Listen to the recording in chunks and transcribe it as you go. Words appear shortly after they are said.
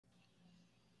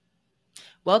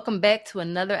Welcome back to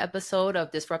another episode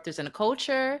of Disruptors in the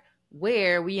Culture,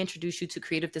 where we introduce you to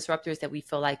creative disruptors that we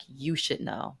feel like you should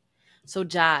know. So,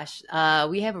 Josh,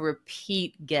 we have a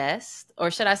repeat guest, or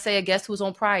should I say a guest who was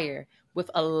on prior, with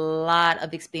a lot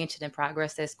of expansion and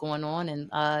progress that's going on.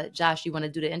 And Josh, you want to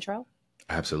do the intro?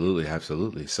 Absolutely,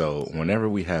 absolutely. So whenever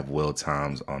we have Will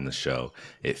TOMS on the show,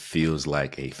 it feels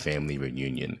like a family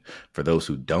reunion. For those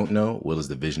who don't know, Will is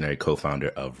the visionary co-founder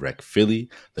of Rec Philly,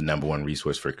 the #1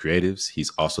 resource for creatives.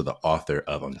 He's also the author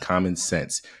of Uncommon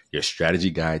Sense, Your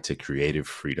Strategy Guide to Creative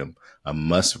Freedom, a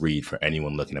must read for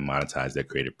anyone looking to monetize their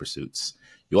creative pursuits.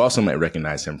 You also might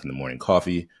recognize him from the Morning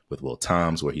Coffee with Will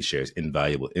TOMS, where he shares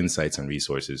invaluable insights and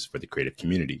resources for the creative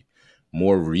community.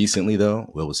 More recently,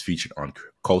 though, Will was featured on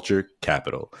Culture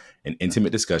Capital, an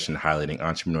intimate discussion highlighting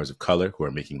entrepreneurs of color who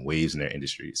are making waves in their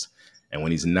industries. And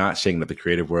when he's not shaking up the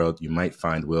creative world, you might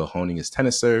find Will honing his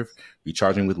tennis serve,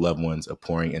 recharging with loved ones, or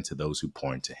pouring into those who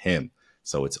pour into him.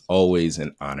 So it's always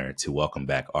an honor to welcome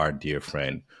back our dear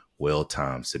friend, Will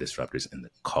TOMS, to Disruptors in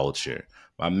the Culture.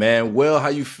 My man, Will, how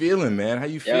you feeling, man? How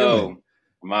you feeling? Yo,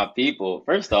 my people.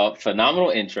 First off,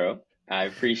 phenomenal intro. I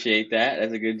appreciate that.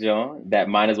 That's a good job. That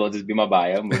might as well just be my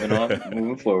bio. Moving on,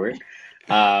 moving forward.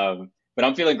 But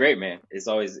I'm feeling great, man. It's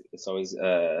always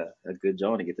a good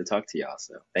job to get to talk to y'all.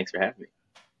 So thanks for having me.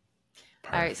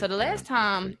 All right. So the last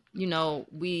time,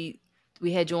 we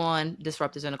had you on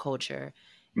Disruptors in the Culture.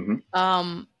 hmm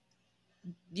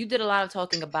You did a lot of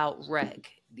talking about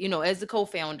Rec, as the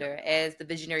co-founder, as the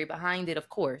visionary behind it, of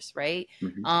course, right?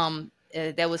 hmm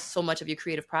That was so much of your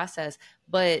creative process,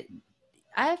 but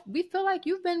we feel like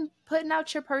you've been putting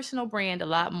out your personal brand a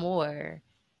lot more.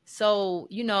 So,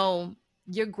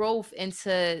 your growth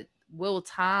into Will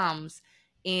TOMS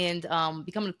and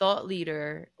becoming a thought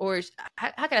leader, or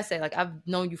how can I say, like, I've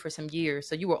known you for some years,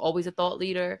 so you were always a thought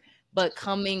leader, but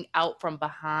coming out from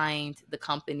behind the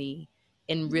company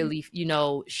and really,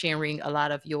 sharing a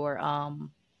lot of your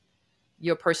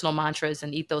personal mantras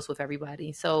and ethos with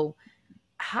everybody. So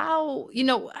how,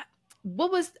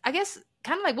 what was, I guess,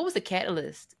 kind of like, what was the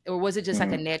catalyst, or was it just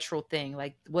like a hmm natural thing?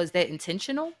 Like, was that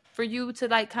intentional for you to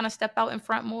like kind of step out in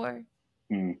front more?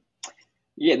 hmm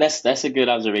Yeah, that's a good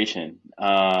observation.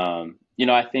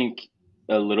 I think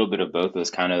a little bit of both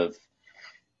was kind of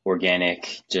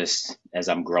organic, just as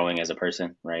I'm growing as a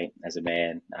person, right? As a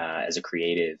man, as a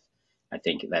creative. I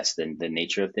think that's the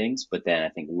nature of things. But then I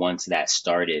think once that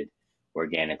started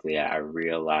organically, I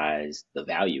realized the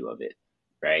value of it,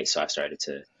 right? So I started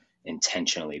to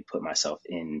intentionally put myself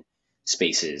in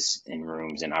spaces, in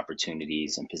rooms, and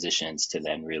opportunities and positions to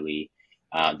then really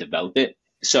develop it.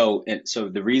 So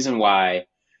the reason why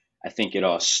I think it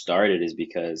all started is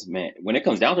because, man, when it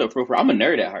comes down to a profile, I'm a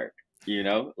nerd at heart,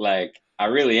 like I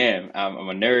really am. I'm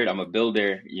a nerd, I'm a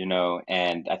builder,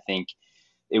 and I think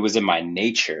it was in my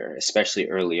nature, especially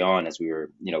early on as we were,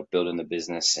 building the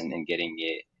business and getting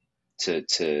it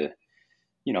to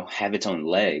have its own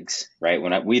legs, right?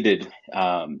 When we did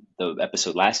the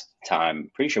episode last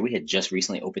time, pretty sure we had just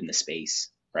recently opened the space,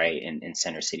 right, in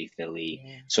Center City, Philly.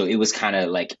 Yeah. So it was kind of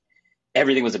like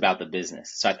everything was about the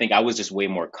business. So I think I was just way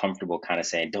more comfortable kind of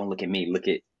saying, don't look at me, look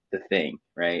at the thing,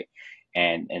 right?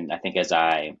 And I think as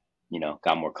I,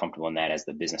 got more comfortable in that, as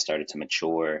the business started to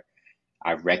mature,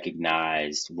 I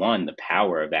recognized, one, the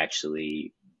power of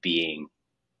actually being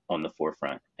on the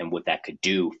forefront and what that could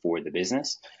do for the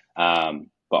business. But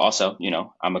also,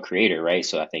 I'm a creator, right?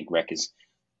 So I think Rec is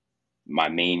my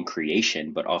main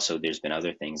creation, but also there's been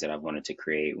other things that I've wanted to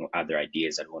create, other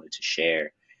ideas I've wanted to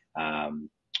share,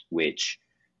 which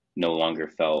no longer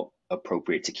felt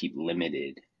appropriate to keep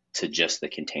limited to just the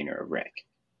container of Rec.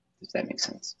 Does that make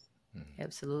sense?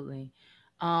 Absolutely.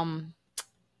 Um,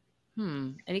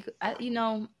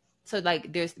 and so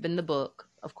like, there's been the book,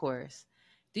 of course.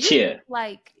 Do you Yeah.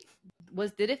 like,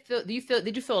 did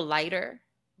you feel lighter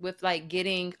with like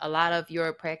getting a lot of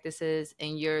your practices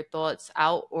and your thoughts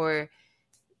out, or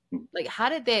like, how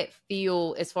did that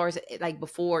feel as far as like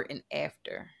before and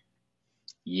after?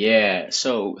 Yeah.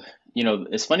 So,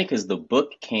 it's funny because the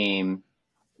book came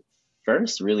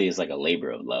first really as like a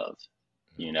labor of love,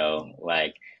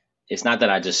 like it's not that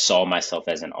I just saw myself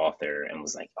as an author and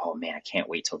was like, oh man, I can't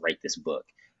wait to write this book.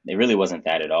 It really wasn't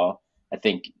that at all. I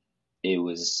think it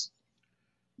was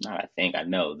not, I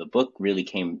know the book really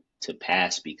came to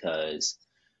pass because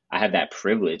I had that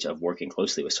privilege of working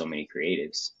closely with so many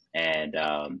creatives. And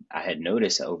I had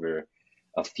noticed over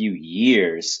a few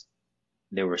years,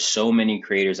 there were so many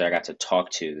creators that I got to talk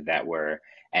to that were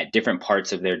at different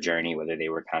parts of their journey, whether they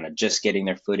were kind of just getting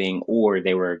their footing or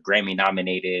they were Grammy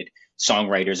nominated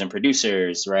songwriters and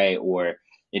producers, right? Or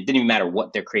it didn't even matter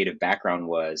what their creative background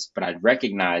was, but I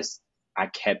recognized I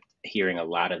kept hearing a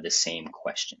lot of the same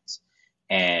questions.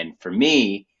 And for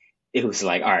me, it was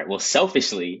like, all right, well,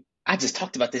 selfishly, I just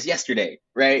talked about this yesterday,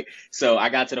 right? So I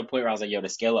got to the point where I was like, yo, to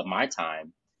scale up my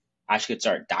time, I should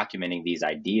start documenting these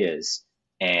ideas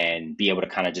and be able to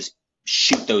kind of just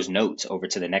shoot those notes over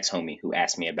to the next homie who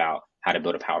asked me about how to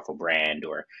build a powerful brand,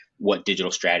 or what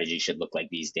digital strategy should look like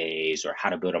these days, or how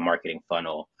to build a marketing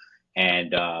funnel.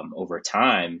 And over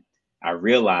time, I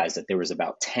realized that there was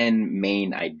about 10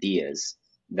 main ideas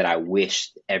that I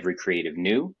wished every creative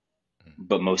knew,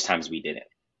 but most times we didn't.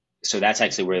 So that's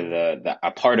actually where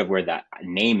a part of where that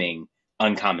naming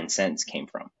uncommon sense came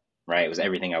from, right? It was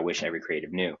everything I wish every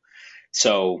creative knew.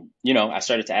 So, I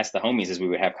started to ask the homies as we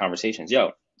would have conversations,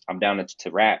 yo, I'm down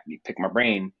to rap, you pick my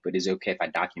brain, but is it okay if I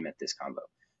document this convo,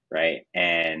 right?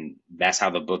 And that's how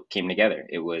the book came together.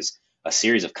 It was a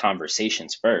series of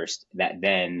conversations first that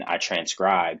then I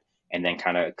transcribed, and then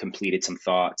kind of completed some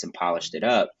thoughts and polished it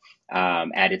up,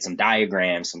 added some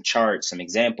diagrams, some charts, some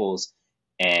examples,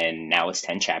 and now it's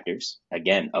 10 chapters,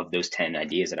 again, of those 10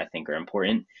 ideas that I think are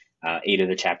important. 8 of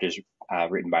the chapters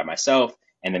written by myself,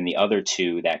 and then the other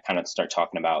 2 that kind of start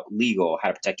talking about legal, how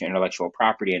to protect your intellectual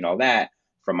property and all that,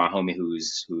 from my homie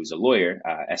who's a lawyer,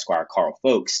 Esquire Carl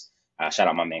Folks. Shout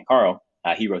out my man Carl.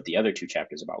 He wrote the other 2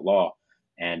 chapters about law.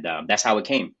 And that's how it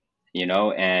came,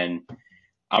 and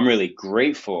I'm really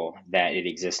grateful that it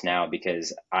exists now,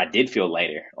 because I did feel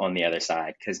lighter on the other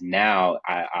side, because now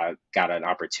I got an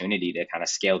opportunity to kind of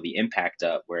scale the impact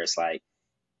up, where it's like,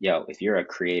 yo, if you're a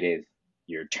creative,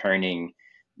 you're turning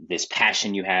this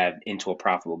passion you have into a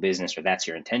profitable business, or that's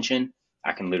your intention,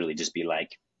 I can literally just be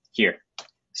like, here,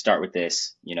 start with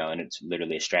this, and it's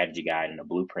literally a strategy guide and a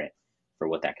blueprint for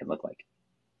what that can look like.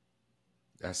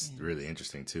 That's really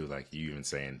interesting too. Like you even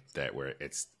saying that, where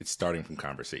it's starting from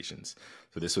conversations.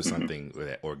 So this was something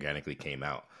that organically came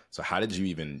out. So how did you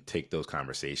even take those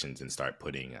conversations and start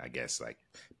putting, I guess, like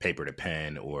paper to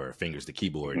pen or fingers to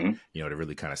keyboard, to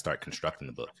really kind of start constructing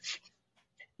the book?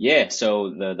 Yeah. So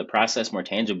the process more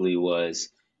tangibly was,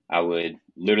 I would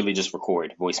literally just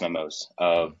record voice memos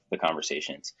of the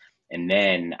conversations, and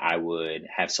then I would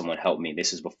have someone help me.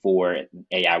 This is before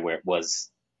AI, where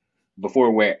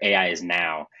AI is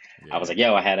now. Yeah. I was like,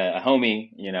 yo, I had a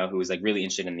homie, who was like really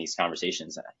interested in these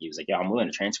conversations. He was like, yo, I'm willing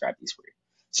to transcribe these for you.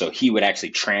 So he would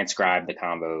actually transcribe the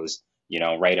combos,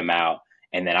 write them out.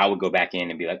 And then I would go back in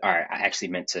and be like, all right, I actually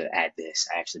meant to add this.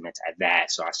 I actually meant to add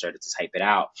that. So I started to type it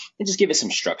out and just give it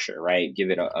some structure, right? Give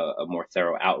it a more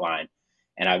thorough outline.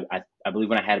 And I believe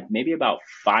when I had maybe about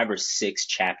 5 or 6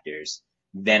 chapters,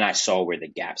 then I saw where the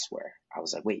gaps were. I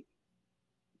was like, wait,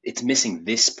 it's missing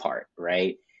this part,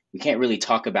 right? We can't really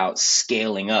talk about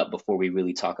scaling up before we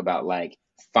really talk about like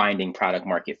finding product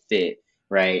market fit,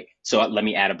 right? So let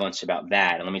me add a bunch about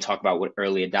that, and let me talk about what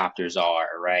early adopters are,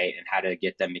 right? And how to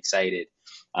get them excited.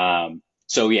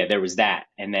 So yeah, there was that.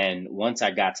 And then once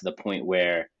I got to the point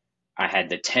where I had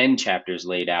the 10 chapters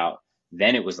laid out,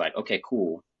 then it was like, okay,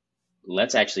 cool.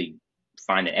 Let's actually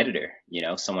find an editor,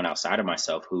 someone outside of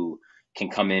myself who can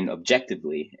come in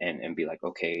objectively and be like,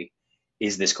 okay,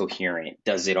 is this coherent?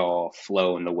 Does it all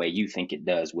flow in the way you think it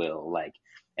does, Will?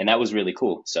 And that was really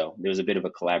cool. So there was a bit of a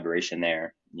collaboration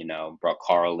there, brought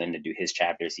Carl in to do his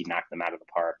chapters. He knocked them out of the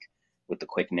park with the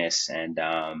quickness. And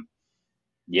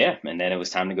yeah, and then it was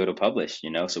time to go to publish,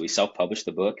 so we self-published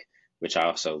the book, which I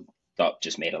also thought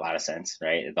just made a lot of sense,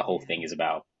 right? The whole thing is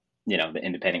about, the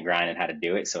independent grind and how to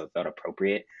do it. So it felt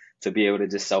appropriate to be able to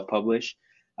just self-publish.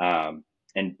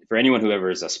 And for anyone who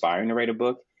ever is aspiring to write a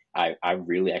book, I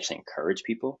really actually encourage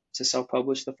people to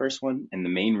self-publish the first one. And the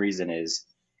main reason is,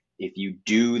 if you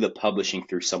do the publishing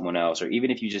through someone else, or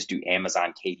even if you just do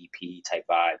Amazon KDP type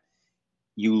vibe,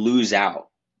 you lose out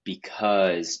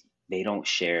because they don't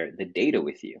share the data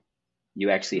with you. You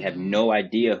actually have no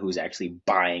idea who's actually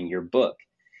buying your book.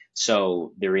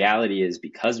 So the reality is,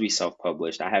 because we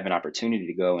self-published, I have an opportunity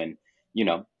to go and,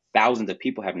 thousands of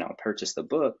people have now purchased the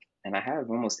book, and I have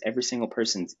almost every single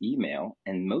person's email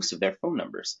and most of their phone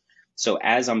numbers. So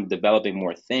as I'm developing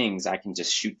more things, I can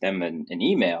just shoot them an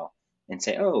email and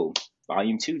say, oh,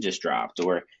 volume 2 just dropped,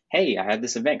 or, hey, I have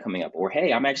this event coming up, or,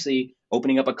 hey, I'm actually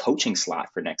opening up a coaching slot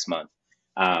for next month.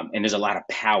 And there's a lot of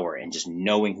power in just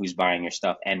knowing who's buying your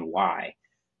stuff and why.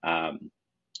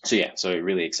 So yeah, so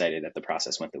really excited that the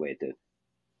process went the way it did.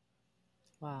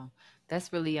 Wow.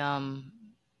 That's really,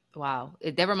 wow.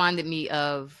 That reminded me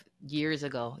of years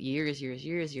ago, years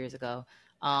ago,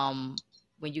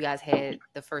 when you guys had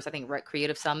the first, I think, Rec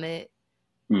Creative Summit,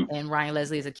 and Ryan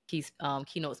Leslie is a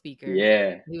keynote speaker.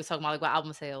 Yeah. He was talking about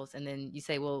album sales, and then you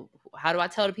say, well, how do I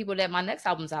tell the people that my next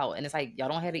album's out? And it's like, y'all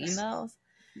don't have the emails.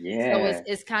 Yeah. So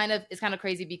it's kind of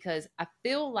crazy, because I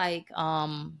feel like,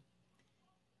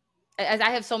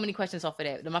 I have so many questions off of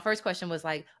that. My first question was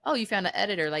like, oh, you found an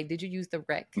editor. Like, did you use the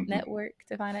Rec network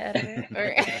to find an editor?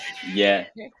 Or Yeah.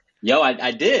 Yo,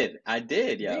 I did,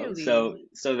 yo. So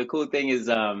really? the cool thing is,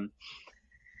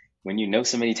 when you know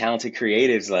so many talented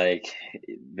creatives, like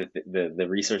the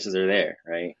resources are there,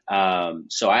 right?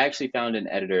 So I actually found an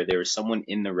editor. There was someone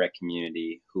in the rec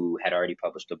community who had already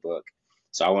published a book.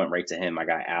 So I went right to him. I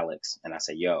got Alex, and I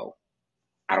said, "Yo,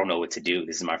 I don't know what to do.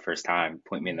 This is my first time.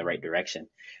 Point me in the right direction."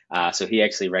 So he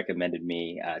actually recommended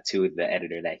me to the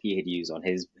editor that he had used on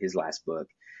his last book.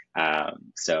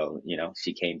 So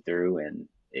she came through, and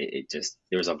it just,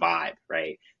 there was a vibe,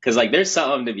 right? Because like there's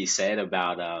something to be said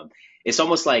about it's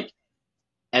almost like,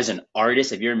 as an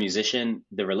artist, if you're a musician,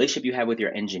 the relationship you have with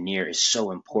your engineer is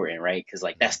so important, right? Because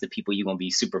like that's the people you're gonna be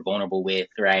super vulnerable with,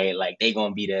 right? Like they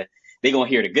gonna hear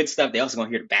the good stuff, they also gonna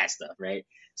hear the bad stuff, right?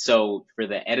 So for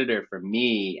the editor, for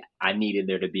me, I needed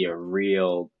there to be a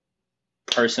real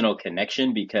personal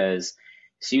connection, because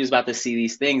she was about to see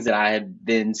these things that I had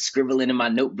been scribbling in my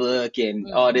notebook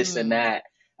and all this and Mm-hmm. that.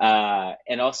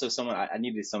 And also I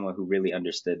needed someone who really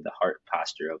understood the heart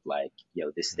posture of like,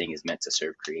 this thing is meant to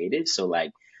serve creative. So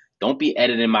like, don't be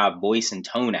editing my voice and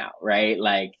tone out, right?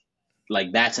 Like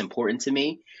that's important to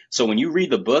me. So when you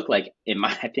read the book, like in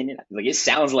my opinion, like it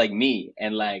sounds like me,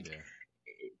 and like Yeah.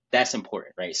 that's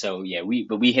important, right? So yeah,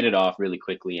 we hit it off really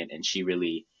quickly, and she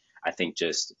really, I think,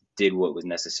 just did what was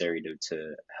necessary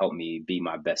to help me be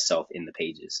my best self in the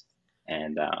pages.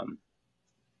 And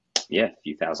yeah, a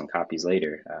few thousand copies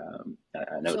later,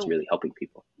 I know it's So really helping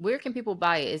people. where can people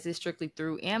buy it? Is it strictly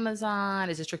through Amazon?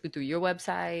 Is it strictly through your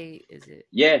website? Is it?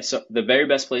 Yeah, so the very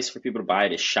best place for people to buy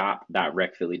it is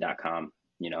shop.recphilly.com.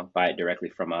 Buy it directly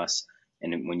from us.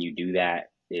 And when you do that,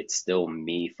 it's still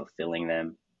me fulfilling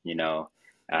them,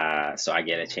 so I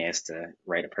get a chance to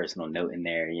write a personal note in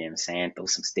there, you know what I'm saying? Throw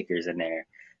some stickers in there.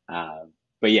 Uh,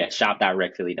 but yeah,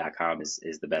 shop.recphilly.com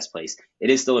is the best place. It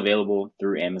is still available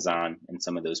through Amazon and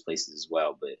some of those places as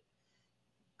well, but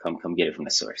come get it from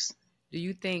the source. Do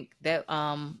you think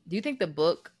the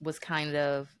book was kind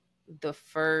of the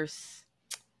first,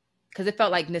 because it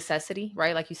felt like necessity,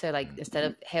 right? Like you said, like instead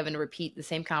of having to repeat the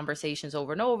same conversations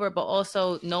over and over, but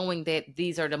also knowing that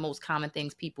these are the most common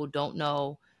things people don't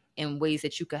know, in ways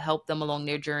that you could help them along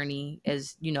their journey.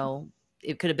 As you know,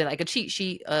 it could have been like a cheat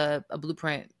sheet, a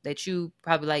blueprint that you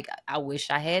probably like, I wish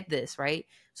I had this, right?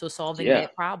 So solving Yeah,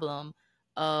 that problem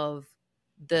of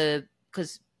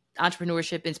because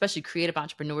entrepreneurship, and especially creative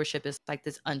entrepreneurship, is like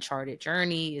this uncharted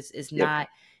journey. Is yep, not,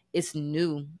 it's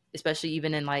new, especially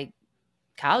even in like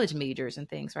college majors and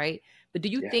things, right? But do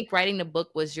you yeah. think writing the book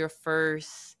was your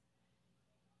first,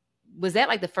 was that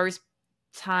like the first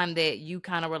time that you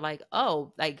kind of were like,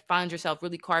 oh, like find yourself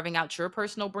really carving out your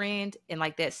personal brand and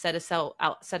like that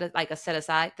like a set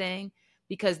aside thing?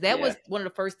 Because that Yeah. was one of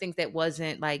the first things that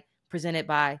wasn't like presented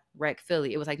by Rec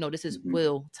Philly. It was like, no, this is hmm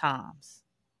Will Toms.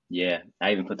 Yeah,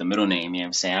 I even put the middle name, you know what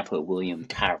I'm saying? I put William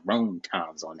Tyrone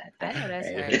Toms on that I thing, know that's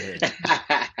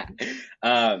right.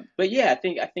 right? But yeah, I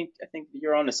think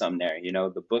you're onto something there.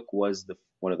 The book was the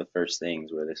one of the first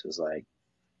things where this was like,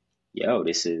 yo,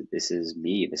 this is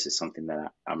me. This is something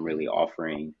that I'm really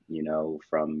offering,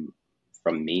 from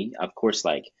me. Of course,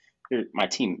 like my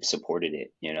team supported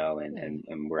it, and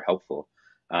Yeah. and were helpful.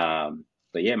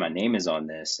 But yeah, my name is on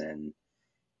this, and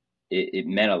it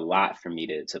meant a lot for me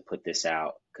to put this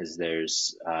out, because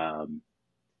there's I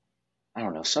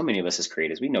don't know, so many of us as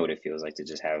creators, we know what it feels like to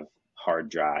just have hard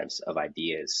drives of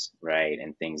ideas, right?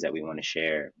 And things that we want to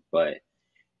share. But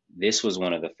this was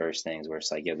one of the first things where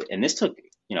it's like, yeah, and this took,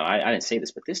 I didn't say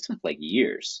this, but this took like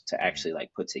years to actually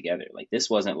like put together. Like this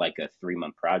wasn't like a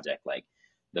 3-month project. Like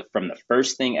from the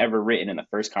first thing ever written and the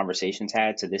first conversations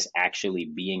had to this actually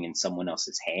being in someone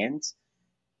else's hands,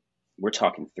 we're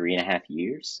talking 3.5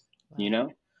 years, you Wow.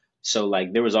 know? So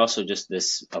like there was also just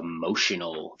this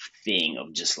emotional thing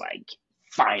of just like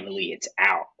finally it's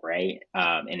out, right?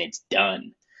 And it's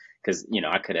done. Because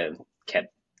I could have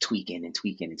kept tweaking and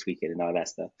tweaking and tweaking and all that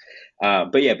stuff.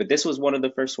 But yeah, but this was one of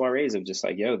the first soirees of just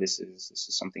like, yo, this is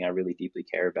something I really deeply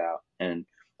care about. And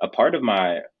a part of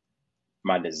my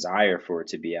desire for it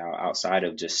to be out outside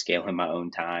of just scaling my own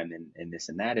time and this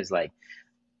and that is like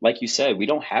you said, we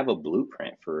don't have a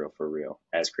blueprint for real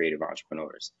as creative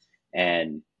entrepreneurs.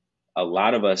 And a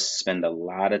lot of us spend a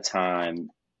lot of time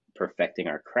perfecting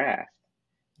our craft,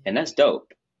 and that's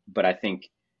dope. But I think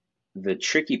the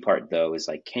tricky part though is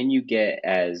like, can you get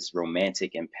as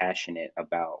romantic and passionate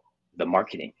about the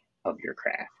marketing of your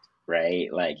craft,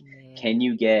 right? Like, Yeah. can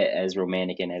you get as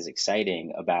romantic and as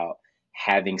exciting about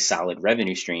having solid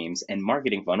revenue streams and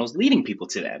marketing funnels leading people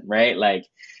to them, right? Like,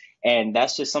 and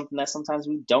that's just something that sometimes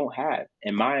we don't have.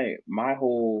 And my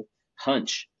whole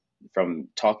hunch from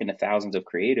talking to thousands of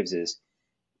creatives is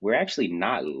we're actually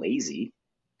not lazy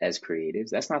as creatives.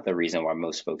 That's not the reason why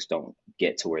most folks don't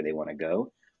get to where they want to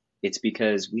go. It's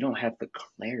because we don't have the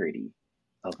clarity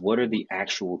of what are the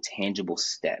actual tangible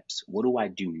steps. What do I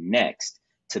do next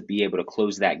to be able to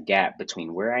close that gap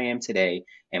between where I am today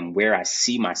and where I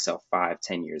see myself 5,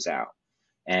 10 years out?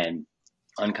 And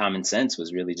Uncommon Sense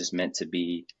was really just meant to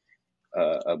be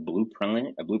a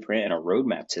blueprint and a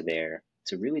roadmap to there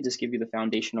to really just give you the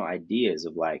foundational ideas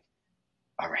of like,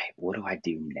 all right, what do I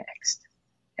do next?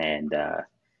 And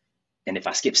if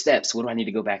I skip steps, what do I need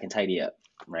to go back and tidy up,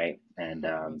 right?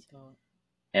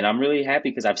 And I'm really happy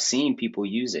because I've seen people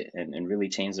use it and really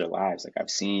change their lives. Like I've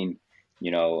seen,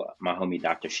 my homie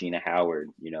Dr. Sheena Howard,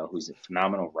 who's a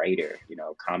phenomenal writer,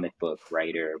 comic book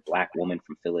writer, Black woman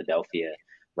from Philadelphia,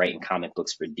 writing comic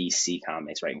books for DC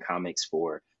Comics, writing comics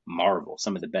for Marvel,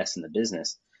 some of the best in the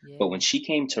business. Yeah. But when she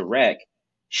came to Rec,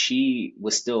 she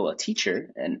was still a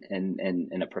teacher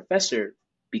and a professor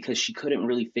because she couldn't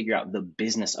really figure out the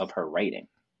business of her writing,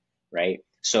 right?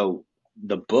 So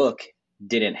the book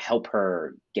didn't help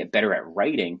her get better at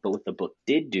writing, but what the book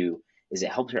did do is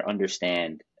it helped her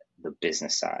understand the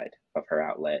business side of her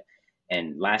outlet.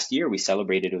 And last year we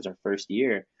celebrated, it was our first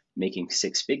year making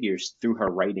 6 figures through her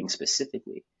writing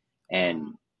specifically.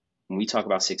 And when we talk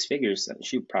about 6 figures,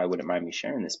 she probably wouldn't mind me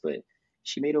sharing this, but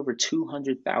she made over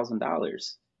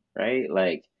 $200,000, right?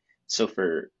 Like, so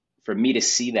for me to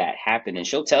see that happen, and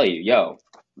she'll tell you, yo,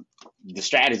 the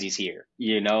strategy's here,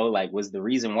 like was the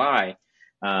reason why.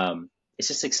 It's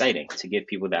just exciting to give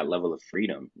people that level of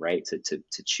freedom, right?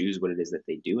 To choose what it is that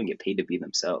they do and get paid to be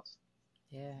themselves.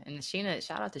 Yeah. And Sheena,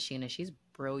 shout out to Sheena. She's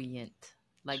brilliant.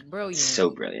 Like brilliant. So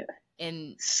brilliant.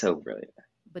 And so brilliant.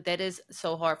 But that is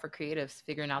so hard for creatives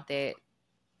figuring out that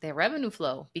revenue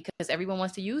flow, because everyone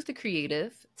wants to use the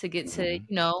creative to get to,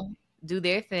 do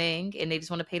their thing, and they just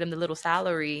want to pay them the little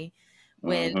salary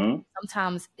when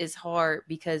sometimes it's hard,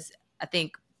 because I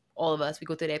think all of us, we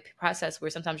go through that process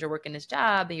where sometimes you're working this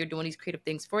job and you're doing these creative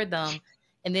things for them.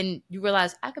 And then you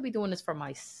realize I could be doing this for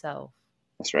myself.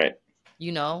 That's right.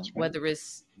 Whether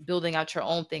it's building out your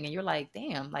own thing and you're like,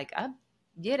 damn, like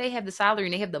they have the salary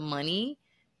and they have the money,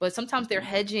 but sometimes they're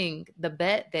hedging the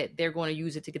bet that they're going to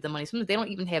use it to get the money. Sometimes they don't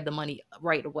even have the money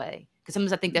right away. Because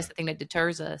sometimes I think that's the thing that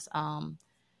deters us.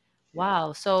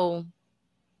 Wow. So,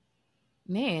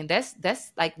 man,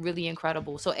 that's like really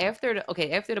incredible. So after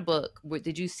the book,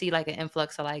 did you see like an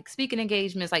influx of like speaking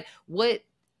engagements? Like what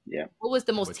was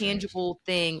the most tangible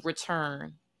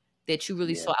return that you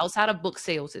really saw outside of book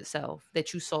sales itself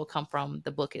that you saw come from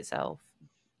the book itself?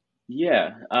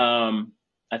 Yeah.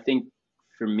 I think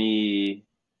for me,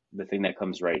 the thing that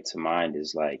comes right to mind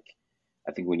is like,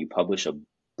 I think when you publish a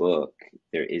book,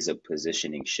 there is a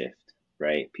positioning shift,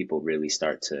 right? People really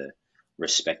start to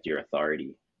respect your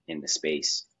authority in the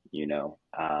space,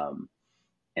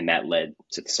 and that led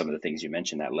to some of the things you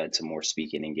mentioned. That led to more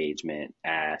speaking engagement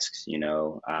asks,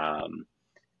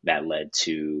 that led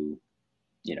to,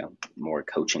 more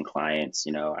coaching clients.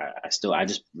 I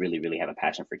just really, really have a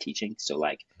passion for teaching. So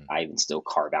like I even still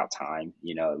carve out time,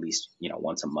 at least,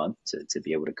 once a month to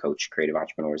be able to coach creative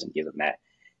entrepreneurs and give them that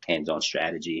hands-on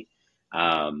strategy.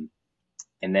 And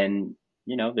then,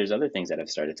 there's other things that have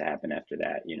started to happen after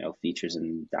that, features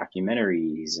in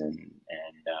documentaries and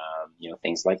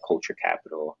things like Culture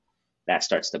Capital, that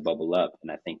starts to bubble up.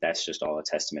 And I think that's just all a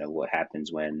testament of what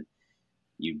happens when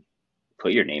you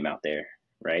put your name out there,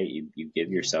 right? You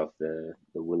give yourself the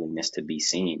willingness to be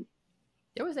seen.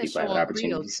 There was that show on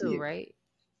Rio too, right?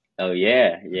 Oh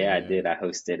yeah. I did. I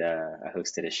hosted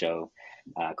a show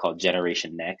called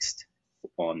Generation Next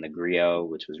on the Griot,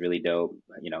 which was really dope,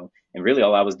 and really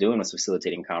all I was doing was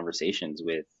facilitating conversations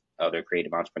with other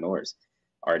creative entrepreneurs,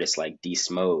 artists like D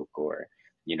Smoke, or,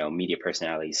 media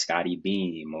personalities, Scotty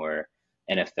Beam, or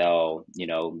NFL,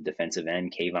 defensive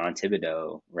end Kayvon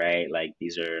Thibodeau, right? Like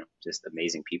these are just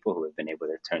amazing people who have been able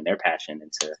to turn their passion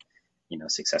into,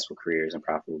 successful careers and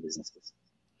profitable businesses.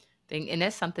 And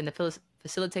that's something to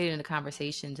facilitating the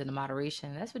conversations and the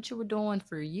moderation. That's what you were doing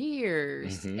for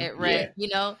years at Rec,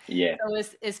 Yeah. So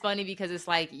it's funny because it's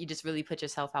like you just really put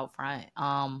yourself out front.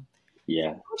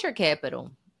 Culture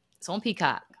Capital. It's on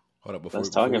Peacock. Hold up, before we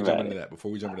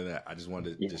jump into that, I just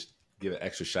wanted to just give an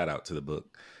extra shout out to the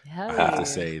book. I have to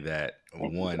say that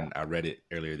I read it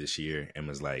earlier this year and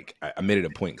was like, I made it a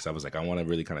point because I was like, I want to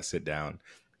really kind of sit down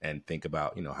and think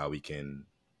about, how we can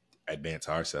advance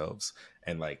ourselves.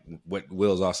 And like what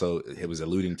Will's also, it was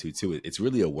alluding to it's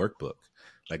really a workbook.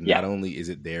 Like not only is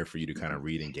it there for you to kind of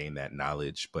read and gain that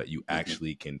knowledge, but you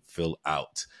actually can fill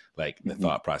out like the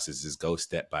thought processes, go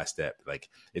step by step. Like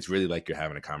it's really like you're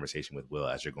having a conversation with Will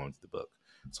as you're going through the book.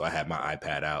 So I had my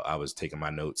iPad out. I was taking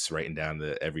my notes, writing down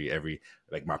the every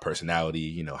like my personality,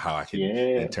 you know, how I can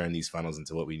then Yeah. turn these funnels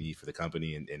into what we need for the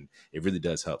company. And it really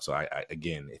does help. So I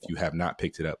again, if you have not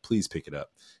picked it up, please pick it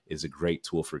up. It's a great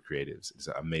tool for creatives. It's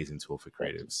an amazing tool for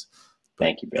Thank you. creatives. But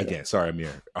Thank you, brother. again, sorry,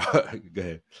 Amir. Go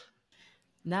ahead.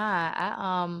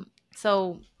 Nah,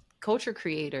 so culture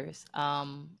creators,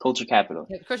 Culture capital.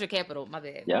 culture capital, my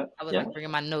bad. Yep. I was Yep. like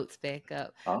bringing my notes back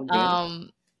up. All good.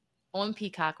 Um, on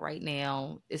Peacock right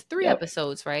now, it's 3 Yep.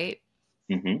 episodes, right?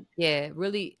 Mm-hmm. Yeah,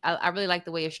 really, I really like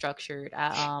the way it's structured.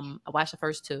 I watched the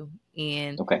first 2,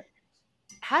 and Okay.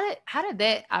 how did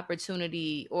that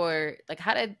opportunity, or like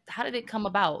how did it come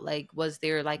about? Like, was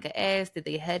there like an ask? Did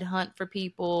they headhunt for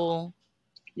people?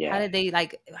 How Yeah. did they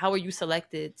like? How were you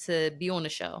selected to be on the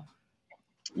show?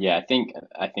 Yeah. I think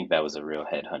that was a real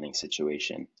headhunting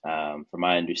situation. From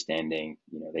my understanding,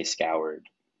 they scoured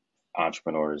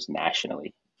entrepreneurs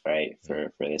nationally, right,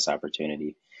 for this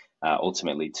opportunity,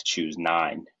 ultimately to choose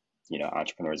 9,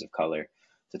 entrepreneurs of color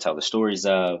to tell the stories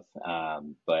of.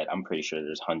 But I'm pretty sure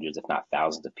there's hundreds, if not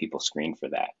thousands, of people screened for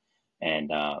that.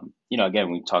 And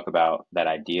again, we talk about that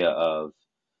idea of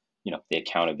the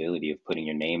accountability of putting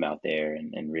your name out there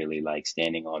and really like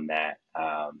standing on that.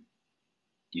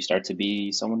 You start to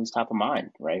be someone who's top of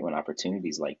mind, right? When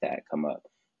opportunities like that come up.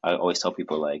 I always tell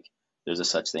people like there's a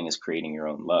such thing as creating your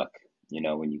own luck,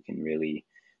 when you can really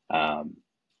um,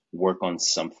 work on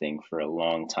something for a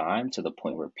long time to the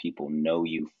point where people know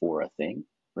you for a thing,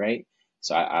 right?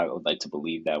 So I would like to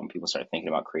believe that when people start thinking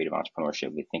about creative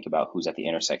entrepreneurship, they think about who's at the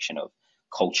intersection of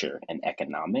culture and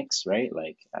economics, right?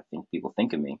 Like I think people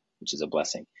think of me, which is a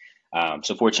blessing.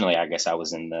 So fortunately, I guess I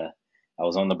was on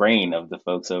the brain of the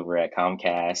folks over at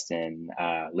Comcast and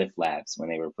Lyft Labs when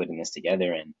they were putting this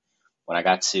together. And when I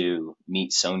got to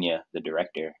meet Sonia, the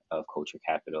director of Culture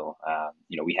Capital,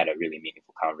 we had a really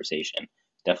meaningful conversation.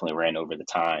 Definitely ran over the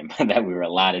time that we were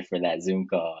allotted for that Zoom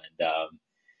call. And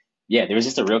yeah, there was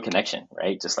just a real connection,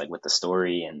 right? Just like with the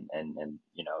story and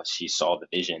she saw the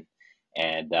vision.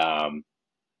 And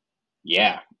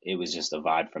yeah, it was just a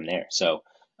vibe from there. So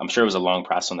I'm sure it was a long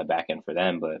process on the back end for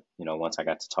them, but once I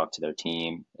got to talk to their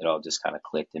team, it all just kind of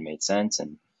clicked and made sense.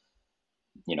 And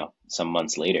some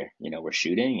months later, we're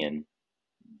shooting and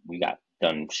we got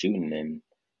done shooting in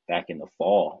back in the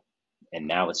fall, and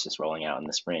now it's just rolling out in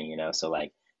the spring. So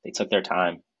like they took their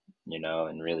time,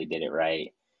 and really did it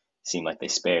right. Seemed like they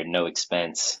spared no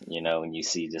expense, when you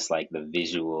see just like the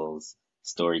visuals,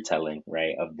 storytelling,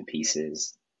 right, of the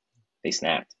pieces, they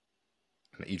snapped.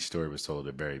 Each story was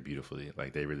told very beautifully.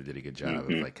 Like they really did a good job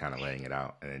of Hmm. like kind of laying it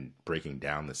out and then breaking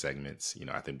down the segments. You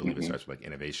know, believe it Hmm. starts with like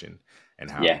innovation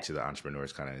and how Yeah. each of the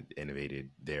entrepreneurs kind of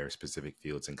innovated their specific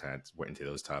fields and kind of went into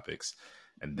those topics.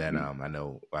 And then Hmm. I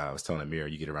know I was telling Amir,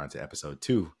 you get around to episode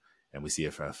 2 and we see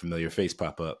a familiar face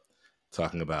pop up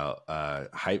talking about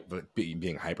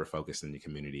being hyper focused in the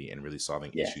community and really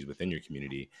solving Yeah. issues within your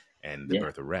community and the Yeah.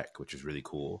 birth of Rec, which is really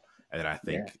cool. And then I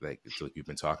Yeah. think like it's like you've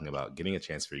been talking about getting a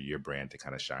chance for your brand to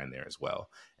kind of shine there as well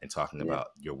and talking Yeah. about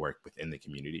your work within the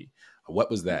community. What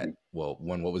was that? Hmm. Well,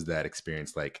 one, what was that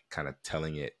experience like kind of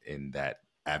telling it in that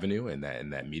avenue and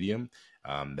that medium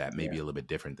that may Yeah. be a little bit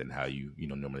different than how you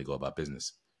normally go about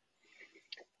business?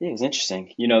 Yeah, it was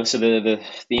interesting. So the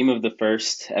theme of the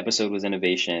first episode was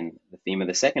innovation. The theme of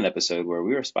the second episode, where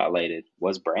we were spotlighted,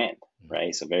 was brand, Mhm.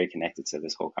 right? So very connected to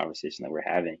this whole conversation that we're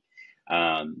having.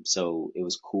 So it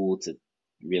was cool to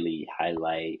really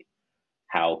highlight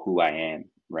how who I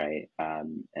am, right?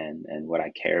 And what I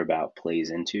care about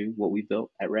plays into what we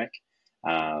built at Rec,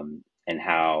 and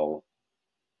how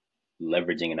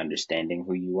leveraging and understanding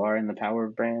who you are and the power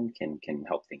of brand can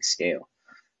help things scale.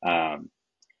 Um,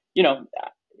 you know,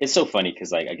 it's so funny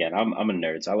because like again, I'm a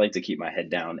nerd, so I like to keep my head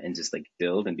down and just like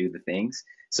build and do the things.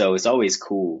 So it's always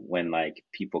cool when like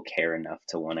people care enough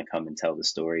to want to come and tell the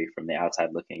story from the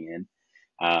outside looking in.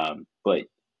 But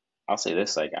I'll say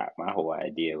this, like my whole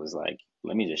idea was like,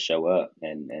 let me just show up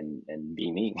and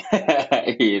be me,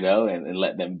 and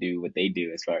let them do what they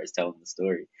do as far as telling the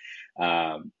story.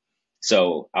 Um,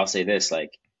 so I'll say this,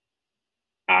 like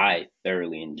I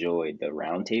thoroughly enjoyed the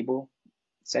roundtable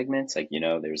segments. Like,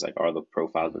 there's like all the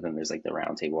profiles, but then there's like the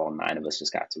round table. All 9 of us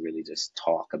just got to really just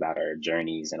talk about our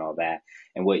journeys and all that.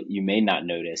 And what you may not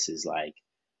notice is like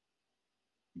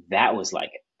that was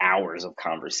like hours of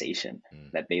conversation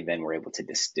Mm. that they then were able to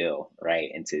distill right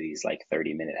into these like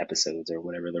 30-minute episodes or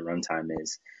whatever the runtime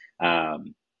is.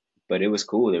 Um, but it was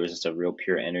cool. There was just a real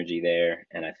pure energy there.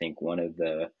 And I think one of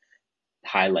the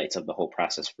highlights of the whole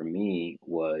process for me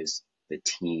was the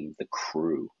team, the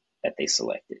crew that they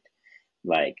selected.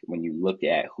 Like when you look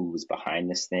at who's behind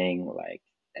this thing, like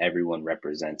everyone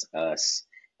represents us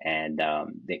And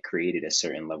that created a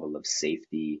certain level of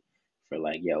safety for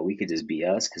like, yo, we could just be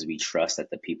us because we trust that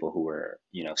the people who are,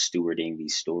 stewarding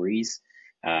these stories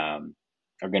are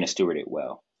going to steward it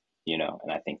well,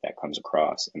 and I think that comes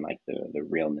across in like the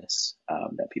realness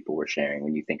that people were sharing.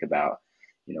 When you think about,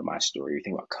 my story, you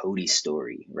think about Cody's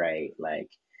story, right? Like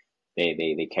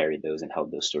they carried those and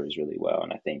held those stories really well.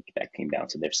 And I think that came down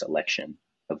to their selection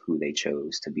of who they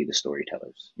chose to be the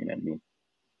storytellers. You know what I mean?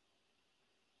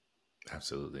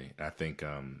 Absolutely. I think,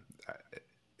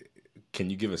 can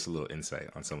you give us a little insight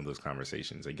on some of those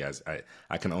conversations? I guess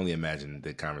I can only imagine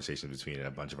the conversations between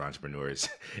a bunch of entrepreneurs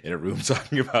in a room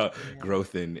talking about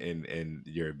growth and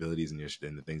your abilities and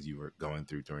the things you were going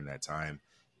through during that time.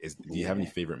 Do you have any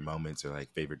favorite moments or like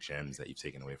favorite gems that you've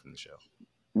taken away from the show?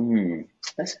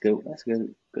 That's good. That's a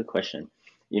good question.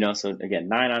 So again,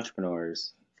 9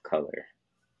 entrepreneurs of color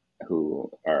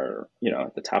who are,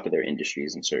 at the top of their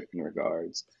industries in certain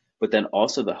regards, but then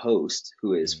also the host,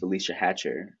 who is Felicia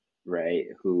Hatcher, right?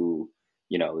 Who,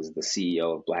 is the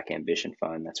CEO of Black Ambition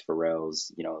Fund. That's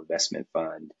Pharrell's, investment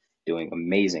fund, doing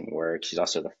amazing work. She's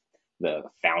also the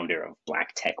founder of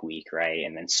Black Tech Week, right?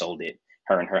 And then sold it,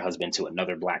 her and her husband, to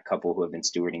another Black couple who have been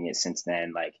stewarding it since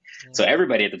then. Like, so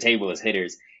everybody at the table is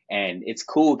hitters. And it's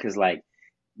cool because like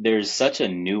there's such a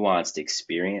nuanced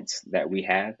experience that we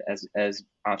have as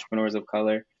entrepreneurs of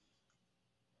color.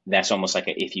 That's almost like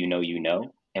a if you know, you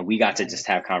know. And we got to just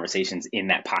have conversations in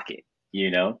that pocket,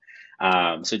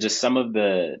 So just some of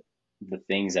the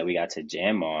things that we got to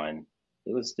jam on,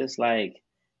 it was just like,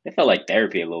 it felt like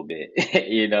therapy a little bit.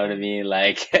 You know what I mean?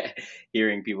 Like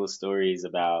hearing people's stories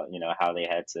about, how they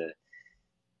had to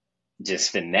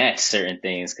just finesse certain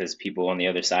things because people on the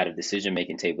other side of decision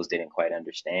making tables didn't quite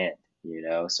understand,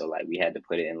 so like we had to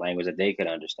put it in language that they could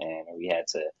understand, or we had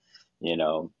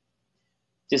to,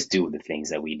 just do the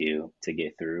things that we do to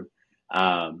get through.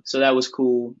 So that was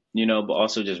cool, but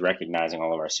also just recognizing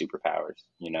all of our superpowers,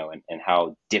 and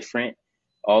how different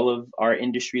all of our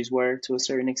industries were to a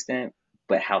certain extent,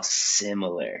 but how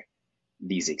similar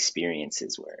these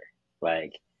experiences were.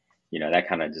 Like, that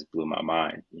kind of just blew my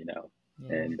mind,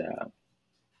 and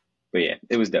but yeah,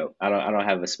 it was dope. I don't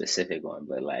have a specific one,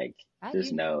 but like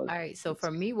just know. All right. So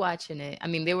for me watching it, I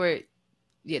mean, there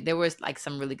was like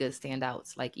some really good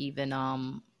standouts. Like even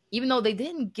though they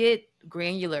didn't get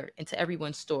granular into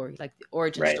everyone's story, like the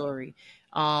origin story,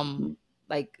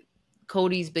 like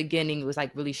Cody's beginning was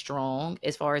like really strong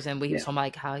as far as when he was talking about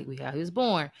like how he was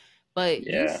born. But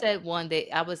you said one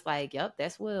that I was like, yep,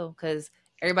 that's Will, because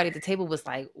everybody at the table was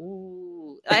like,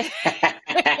 ooh. Like,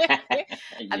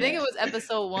 I think it was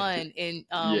episode 1. And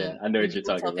I know what you're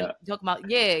talking about. You're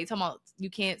talking about you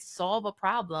can't solve a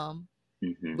problem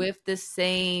with the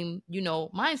same,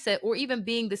 mindset, or even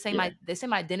being the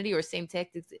same identity or same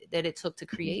tactics that it took to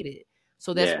create it.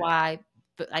 So that's why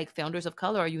like founders of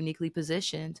color are uniquely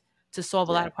positioned to solve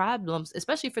a lot of problems,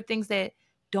 especially for things that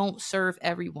don't serve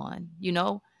everyone,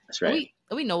 That's right.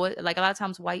 And we know it. Like a lot of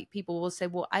times white people will say,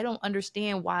 well, I don't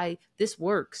understand why this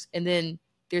works. And then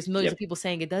there's millions of people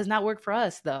saying it does not work for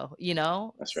us though,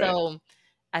 That's right. So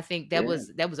I think that was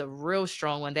a real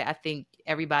strong one that I think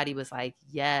everybody was like,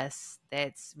 yes,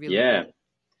 that's really good.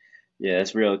 Yeah,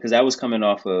 that's real. Because I was coming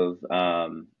off of,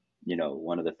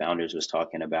 one of the founders was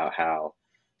talking about how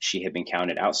she had been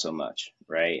counted out so much,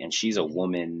 right? And she's a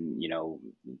woman,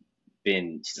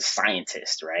 she's a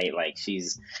scientist, right? Like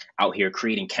she's out here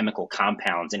creating chemical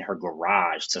compounds in her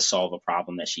garage to solve a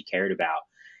problem that she cared about.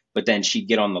 But then she'd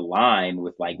get on the line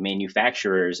with like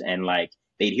manufacturers and like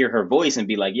they'd hear her voice and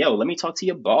be like, yo, let me talk to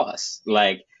your boss.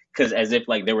 Like, because as if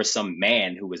like there was some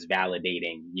man who was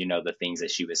validating, the things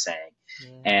that she was saying.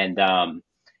 And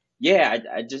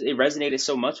I just, it resonated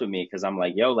so much with me because I'm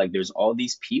like, yo, like there's all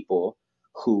these people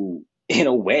who in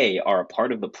a way are a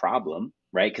part of the problem,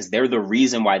 right? Because they're the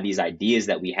reason why these ideas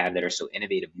that we have that are so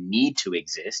innovative need to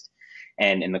exist.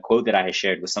 And in the quote that I had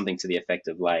shared was something to the effect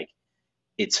of like,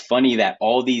 it's funny that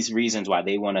all these reasons why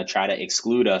they want to try to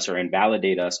exclude us or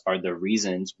invalidate us are the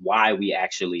reasons why we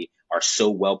actually are so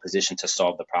well positioned to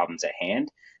solve the problems at hand,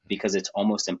 because it's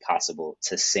almost impossible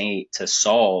to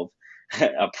solve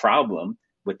a problem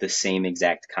with the same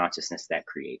exact consciousness that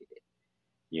created it.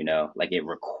 Like it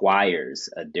requires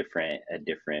a different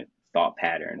thought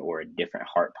pattern or a different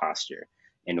heart posture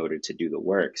in order to do the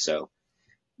work. So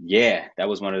that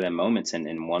was one of them moments. And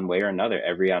in one way or another,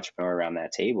 every entrepreneur around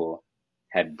that table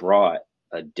had brought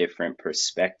a different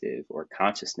perspective or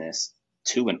consciousness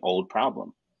to an old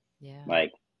problem.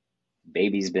 Like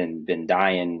baby's been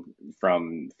dying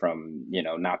from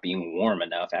not being warm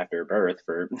enough after birth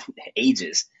for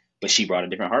ages, but she brought a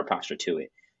different heart posture to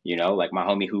it. Like my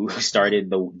homie who started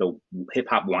the hip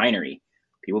hop winery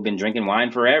people have been drinking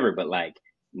wine forever, but like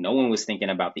no one was thinking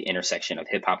about the intersection of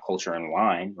hip hop culture and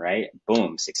wine, right?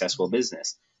 Boom, successful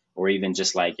business. Or even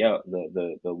just like, yo,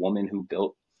 the woman who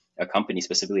built a company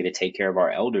specifically to take care of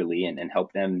our elderly and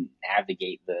help them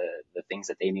navigate the things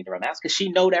that they need around the house, because she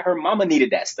know that her mama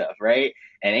needed that stuff, right?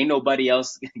 And ain't nobody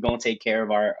else gonna take care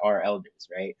of our elders,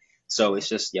 right? So it's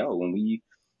just, yo, when we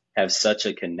have such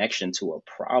a connection to a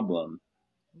problem,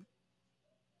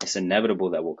 it's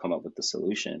inevitable that we'll come up with the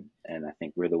solution. And I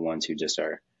think we're the ones who just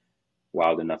are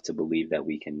wild enough to believe that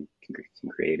we can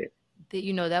create it.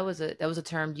 You know, that was a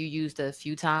term you used a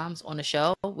few times on the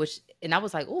show, which, and I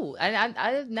was like, "Ooh,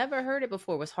 I've never heard it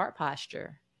before." Was heart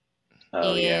posture.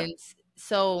 Oh yeah. And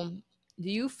so, do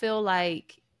you feel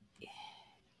like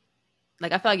I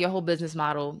feel like your whole business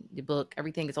model, your book,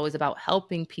 everything is always about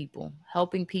helping people,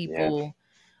 Yeah.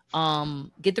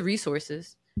 get the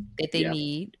resources that they Yeah.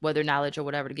 need, whether knowledge or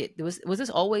whatever to get. Was this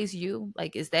always you?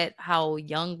 Like, is that how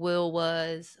young Will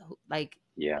was? Like,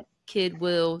 Yeah. kid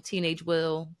Will, teenage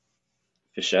Will?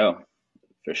 For sure.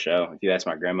 For sure. If you ask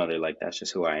my grandmother, like that's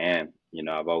just who I am. You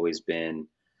know, I've always been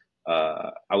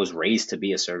I was raised to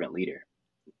be a servant leader,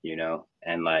 you know,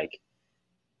 and like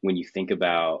when you think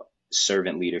about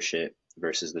servant leadership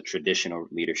versus the traditional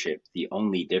leadership, the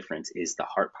only difference is the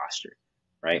heart posture,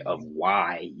 right? Of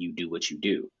why you do what you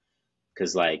do.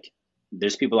 Because like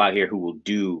there's people out here who will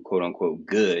do quote unquote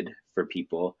good for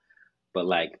people, but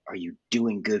like, are you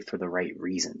doing good for the right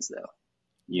reasons though?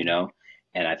 You Yeah. know?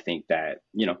 And I think that,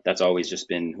 you know, that's always just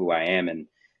been who I am. And,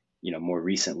 you know, more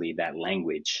recently, that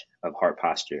language of heart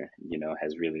posture, you know,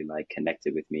 has really like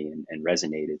connected with me and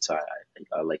resonated. So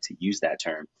I like to use that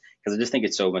term because I just think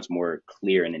it's so much more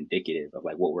clear and indicative of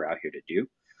like what we're out here to do.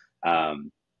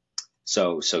 Um,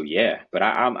 so yeah, but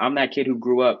I'm that kid who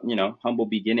grew up, you know, humble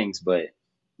beginnings, but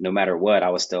no matter what, I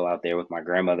was still out there with my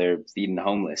grandmother feeding the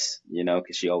homeless, you know,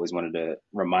 because she always wanted to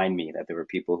remind me that there were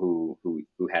people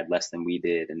who had less than we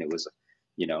did, and it was,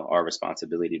 you know, our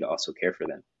responsibility to also care for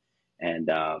them. And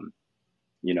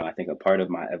you know, I think a part of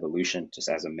my evolution, just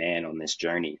as a man on this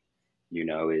journey, you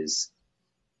know, is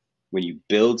when you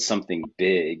build something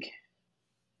big,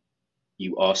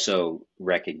 you also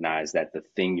recognize that the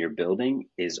thing you're building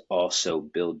is also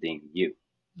building you,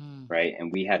 Mm. right?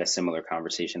 And we had a similar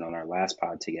conversation on our last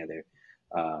pod together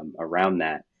around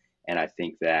that. And I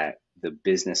think that the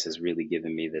business has really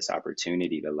given me this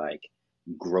opportunity to like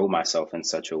grow myself in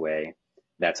such a way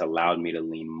that's allowed me to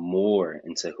lean more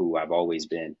into who I've always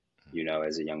been, you know,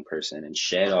 as a young person, and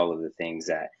shed all of the things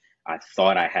that I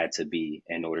thought I had to be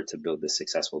in order to build this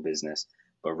successful business,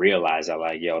 but realize I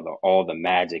like, yo, all the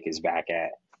magic is back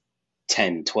at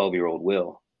 10, 12-year-old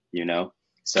Will, you know?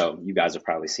 So you guys are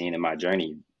probably seeing in my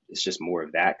journey, it's just more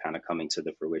of that kind of coming to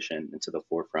the fruition and to the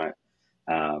forefront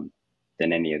um,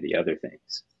 than any of the other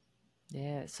things.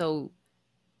 Yeah. So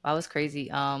I was crazy.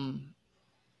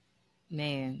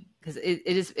 Man, because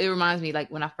it reminds me like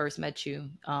when I first met you,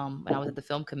 when I was at the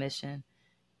film commission,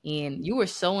 and you were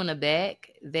so in the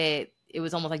back that it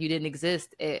was almost like you didn't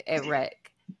exist at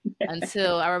Rec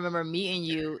until I remember meeting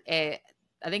you at,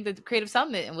 I think, the Creative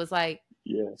Summit, and was like,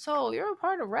 Yeah. "So you're a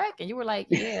part of Rec?" And you were like,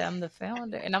 "Yeah, I'm the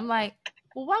founder." And I'm like,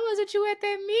 "Well, why wasn't you at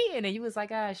that meeting?" And you was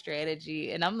like,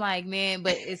 strategy." And I'm like, "Man,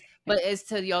 but it's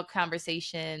to your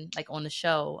conversation like on the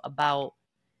show about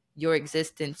your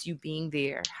existence, you being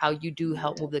there, how you do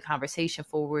help Yeah. move the conversation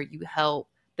forward. You help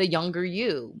the younger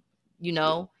you Yeah.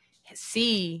 know,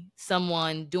 see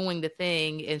someone doing the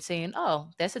thing and saying, "Oh,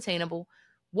 that's attainable."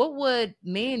 What would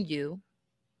man you?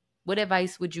 What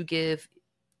advice would you give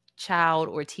child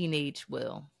or teenage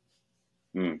Will?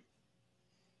 Hmm.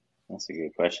 That's a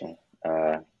good question.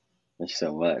 There's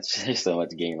so much. There's so much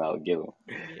game I would give them.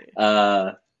 Yeah.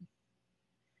 Uh,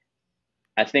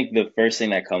 I think the first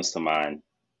thing that comes to mind,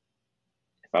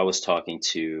 if I was talking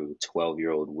to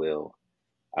 12-year-old Will,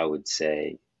 I would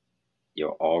say,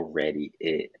 you're already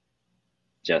it.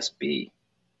 Just be,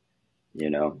 you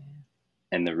know?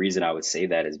 And the reason I would say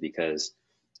that is because,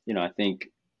 you know, I think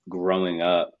growing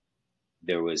up,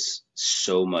 there was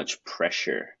so much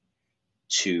pressure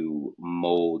to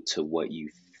mold to what you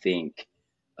think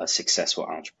a successful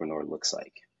entrepreneur looks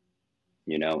like,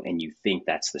 you know, and you think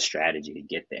that's the strategy to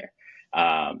get there.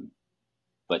 Um,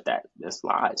 but that's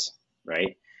lies,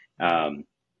 right? Um,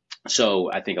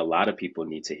 so I think a lot of people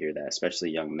need to hear that,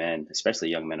 especially young men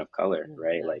of color, Ooh,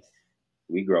 right? Like yes.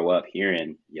 we grow up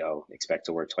hearing, yo, expect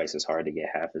to work twice as hard to get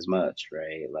half as much,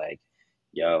 right? Like,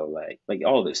 yo, like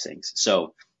all those things.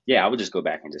 So yeah, I would just go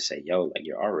back and just say, yo, like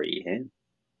you're already him.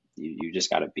 You just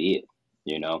gotta be it,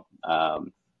 you know?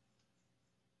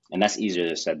 And that's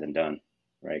easier said than done,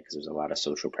 right? Because there's a lot of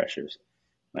social pressures.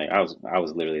 Like I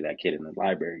was literally that kid in the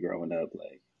library growing up,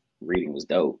 like reading was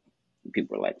dope. And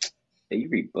people were like, hey, you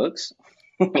read books?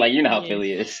 Like, you know how Yeah.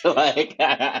 Philly is. Like,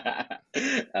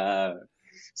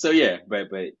 so yeah, but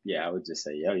yeah, I would just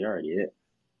say, yo, you're already it.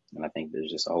 And I think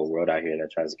there's just a whole world out here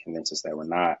that tries to convince us that we're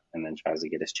not, and then tries to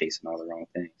get us chasing all the wrong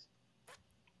things.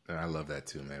 And I love that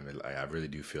too, man. I really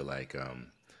do feel like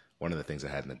one of the things I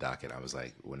had in the docket, I was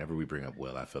like, whenever we bring up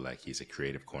Will, I feel like he's a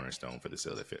creative cornerstone for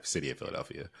the city of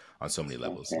Philadelphia on so many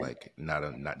levels. Okay. Like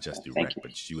not just through Thank rec, you.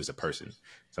 but you as a person.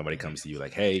 Somebody comes to you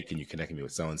like, hey, can you connect me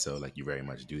with so and so? Like you very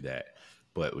much do that.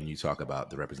 But when you talk about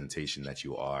the representation that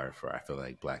you are for, I feel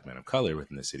like Black men of color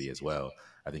within the city as well,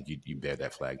 I think you bear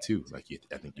that flag too. Like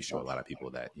I think you show a lot of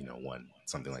people that, one,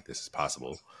 something like this is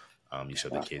possible. You show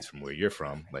the kids from where you're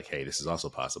from, like, hey, this is also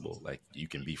possible. Like you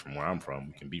can be from where I'm from,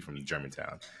 you can be from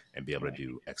Germantown and be able to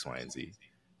do X, Y, and Z.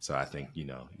 So I think, you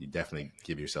definitely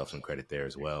give yourself some credit there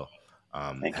as well.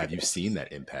 Have you seen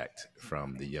that impact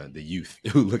from the youth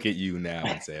who look at you now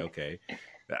and say, okay,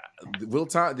 Will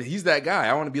Tom, he's that guy.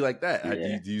 I want to be like that.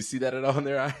 Yeah. Do you see that at all in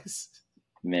their eyes?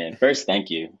 Man, first, thank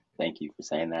you. Thank you for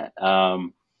saying that.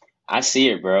 I see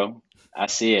it, bro. I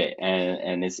see it.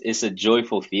 And it's a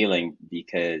joyful feeling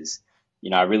because,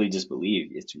 I really just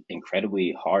believe it's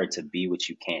incredibly hard to be what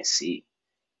you can't see,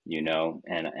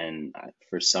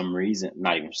 for some reason,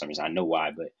 not even for some reason, I know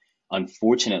why, but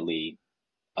unfortunately,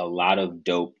 a lot of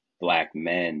dope Black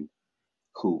men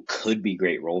who could be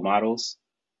great role models,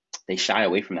 they shy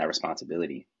away from that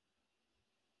responsibility.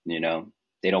 They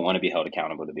don't want to be held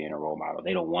accountable to being a role model.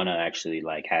 They don't want to actually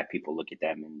like have people look at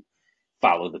them and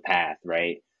follow the path,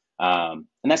 right? And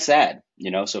that's sad.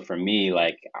 So for me,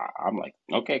 like I'm like,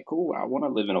 okay, cool. I want to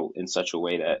live in such a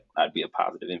way that I'd be a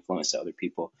positive influence to other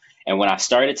people. And when I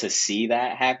started to see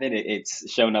that happen,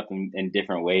 it's shown up in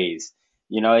different ways.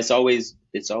 It's always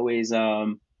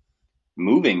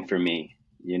moving for me.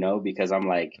 Because I'm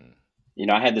like,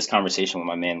 I had this conversation with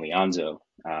my man Leonzo,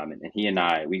 and he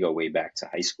and we go way back to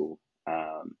high school.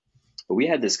 But we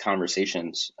had this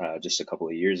conversation just a couple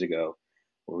of years ago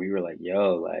where we were like,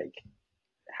 yo, like,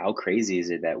 how crazy is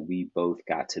it that we both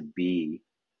got to be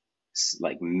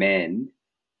like men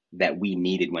that we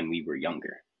needed when we were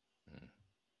younger,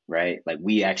 right? Like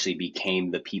we actually became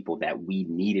the people that we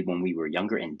needed when we were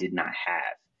younger and did not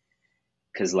have.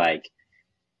 Because like,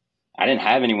 I didn't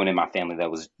have anyone in my family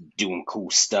that was doing cool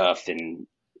stuff and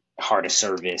heart of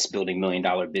service, building $1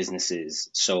 million businesses.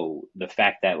 So the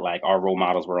fact that like our role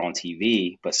models were on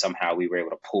TV, but somehow we were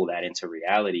able to pull that into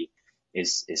reality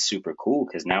is super cool,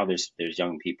 because now there's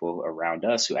young people around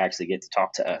us who actually get to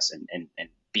talk to us and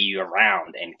be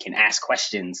around and can ask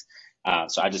questions.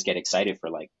 So I just get excited for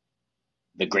like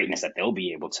the greatness that they'll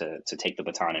be able to take the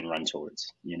baton and run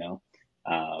towards,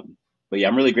 but yeah,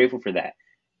 I'm really grateful for that.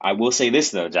 I will say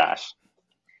this though, Josh,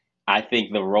 I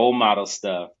think the role model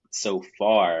stuff so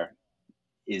far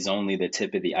is only the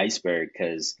tip of the iceberg,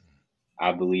 because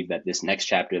I believe that this next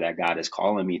chapter that God is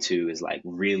calling me to is like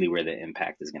really where the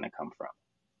impact is going to come from,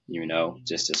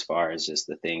 just as far as just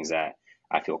the things that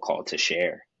I feel called to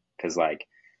share. Because like,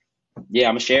 yeah,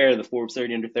 I'm going to share the Forbes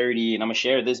 30 under 30 and I'm going to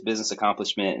share this business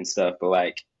accomplishment and stuff. But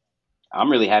like, I'm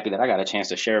really happy that I got a chance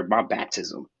to share my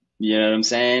baptism. You know what I'm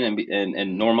saying?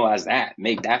 And normalize that,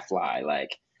 make that fly.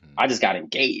 Like, I just got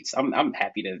engaged. I'm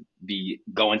happy to be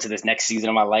going to this next season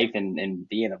of my life and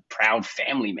being a proud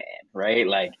family man, right?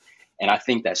 Like, and I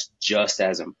think that's just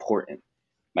as important.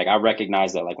 Like, I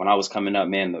recognize that, like, when I was coming up,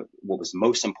 man, what was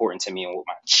most important to me and what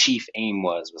my chief aim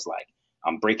was like,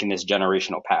 I'm breaking this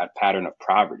generational pattern of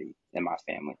poverty in my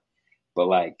family. But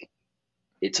like,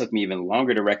 it took me even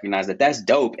longer to recognize that that's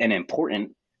dope and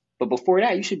important. But before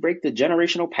that, you should break the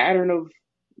generational pattern of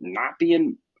not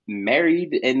being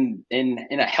married and in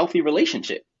a healthy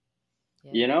relationship,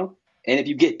 Yeah. And if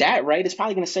you get that right, it's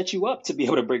probably going to set you up to be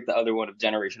able to break the other one of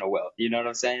generational wealth. You know what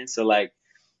I'm saying? So like,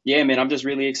 yeah, man, I'm just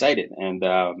really excited. And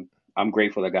I'm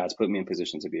grateful that God's put me in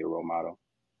position to be a role model,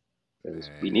 because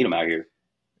we need them out here.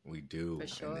 We do. For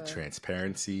sure. And the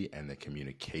transparency and the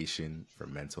communication for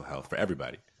mental health for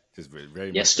everybody. Just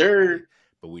very Yes, much for everybody. sir.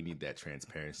 But we need that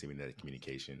transparency, we need that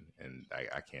communication. And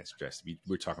I can't stress. We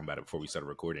were talking about it before we started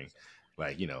recording.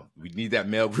 Like, we need that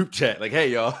mail group chat. Like, hey,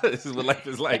 y'all, this is what life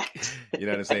is like. You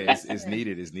know what I'm saying? It's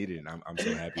needed. It's needed. And I'm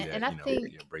so happy that, I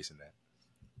think, you're embracing that.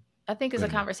 I think it's a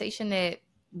conversation that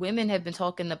women have been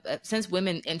talking since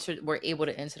women were able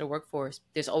to enter the workforce.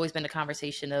 There's always been a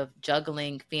conversation of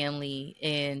juggling family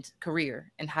and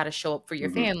career and how to show up for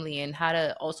your family and how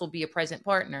to also be a present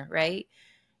partner, right?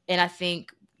 And I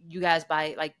think you guys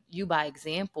by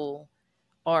example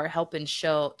are helping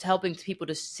people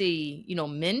to see,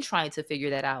 men trying to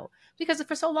figure that out, because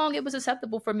for so long it was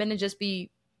acceptable for men to just be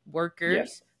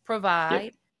workers,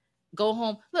 provide, go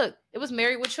home. Look, it was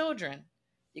Married with Children.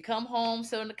 You come home,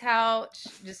 sit on the couch,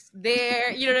 just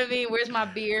there. You know what I mean? Where's my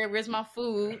beer? Where's my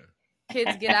food?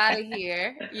 Kids, get out of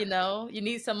here. You know, you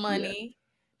need some Yeah. money.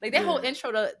 Like that whole Yeah.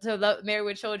 intro to Married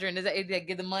with Children is that they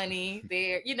get the money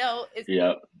there. You know,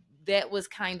 Yep. that was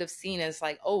kind of seen as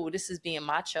like, oh, this is being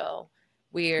macho,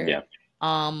 where Yeah.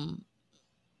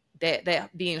 that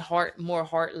being more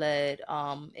heart led,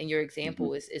 and your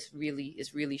example is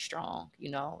really strong, you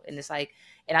know. And it's like,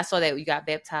 and I saw that you got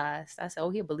baptized. I said, oh,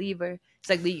 he a believer. It's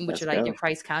like leading with Let's your like your go.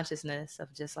 Christ consciousness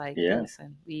of just like, Yeah.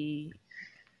 listen,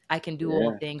 I can do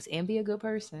all Yeah. things and be a good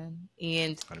person,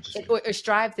 and 100%. or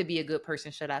strive to be a good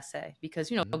person, should I say?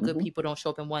 Because you know, good people don't show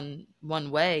up in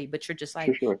one way, but you're just For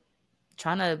like sure.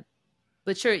 trying to.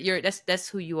 But you're that's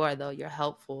who you are though. You're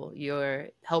helpful. You're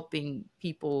helping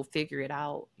people figure it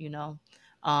out. You know.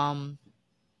 Um.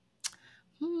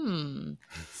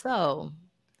 So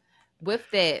with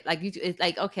that, like it's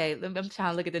like okay. I'm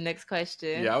trying to look at the next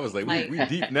question. Yeah, I was like, Like, we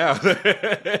deep now.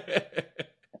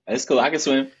 That's cool. I can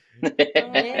swim.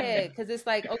 yeah, because it's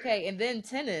like okay, and then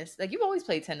tennis. Like you've always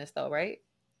played tennis though, right?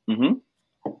 hmm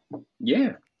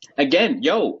Yeah. Again,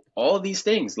 yo, all these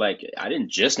things. Like, I didn't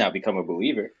just now become a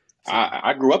believer.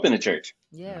 I grew up in the church.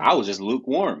 Yeah. I was just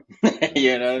lukewarm.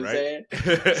 You know what I'm saying?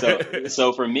 Right.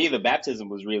 So for me, the baptism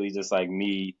was really just like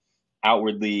me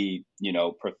outwardly,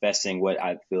 professing what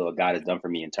I feel God has done for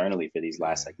me internally for these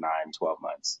last like 9, 12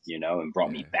 months, and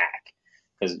brought me back.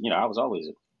 Because, I was always,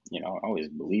 I always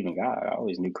believed in God. I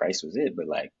always knew Christ was it, but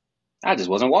like, I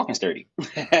just wasn't walking sturdy. You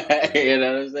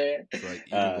know what I'm saying? It's like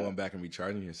even going back and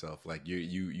recharging yourself. Like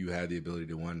you had the ability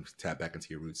to tap back into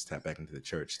your roots, tap back into the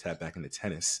church, tap back into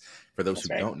tennis. For those who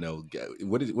don't know,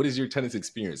 what is your tennis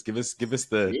experience? Give us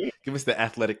the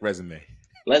athletic resume.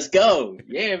 Let's go.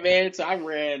 Yeah, man. So I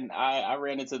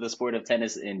ran into the sport of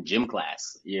tennis in gym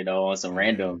class, on some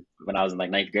random when I was in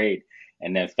like 9th grade,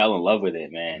 and then fell in love with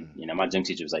it, man. My gym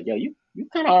teacher was like, yo, you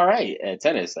kind of all right at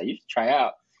tennis. Like you should try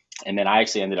out. And then I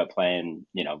actually ended up playing,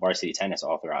 varsity tennis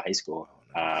all throughout high school.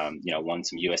 Won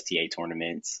some USTA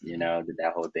tournaments, did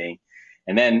that whole thing.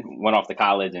 And then went off to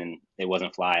college and it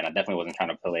wasn't flying. I definitely wasn't trying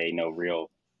to play no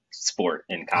real sport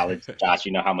in college. Josh,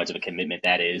 you know how much of a commitment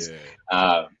that is.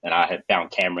 And I had found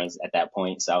cameras at that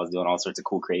point. So I was doing all sorts of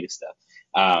cool creative stuff.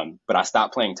 But I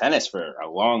stopped playing tennis for a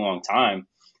long, long time.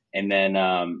 And then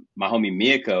my homie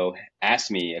Miyako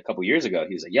asked me a couple years ago,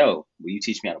 he was like, yo, will you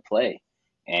teach me how to play?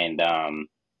 And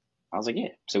I was like, yeah.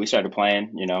 So we started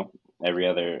playing,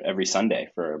 every Sunday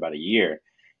for about a year.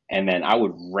 And then I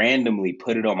would randomly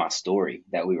put it on my story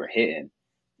that we were hitting.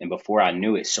 And before I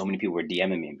knew it, so many people were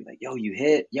DMing me and be like, yo, you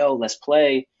hit, yo, let's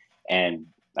play. And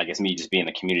I guess me just being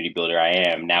the community builder I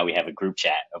am, now we have a group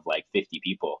chat of like 50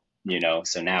 people,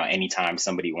 So now anytime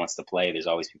somebody wants to play, there's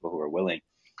always people who are willing.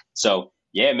 So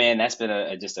yeah, man, that's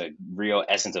been just a real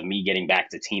essence of me getting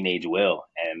back to teenage Will.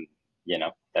 And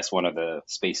that's one of the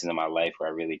spaces in my life where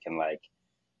I really can like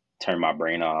turn my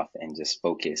brain off and just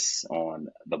focus on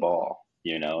the ball,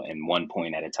 and one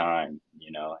point at a time,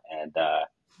 and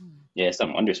it's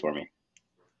done wonders for me.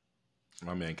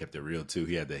 My man kept it real too.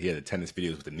 He had the tennis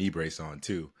videos with the knee brace on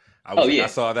too. I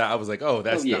saw that. I was like, oh,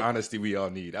 that's the honesty we all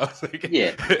need. I was like,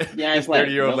 yeah, it's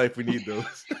 30-year-old life. We need those.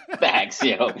 Facts,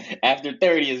 after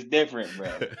 30 is different,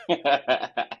 bro.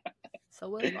 So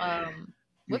with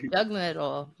juggling it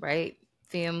all, right?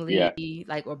 Family,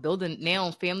 like, or building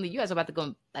now family. You guys are about to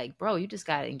go, like, bro, you just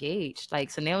got engaged. Like,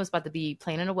 so now it's about to be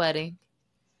planning a wedding.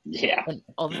 Yeah. And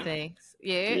all the things.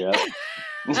 Yeah.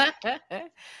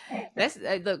 That's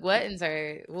look, weddings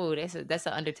are, whoa, that's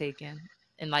an undertaking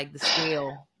and like the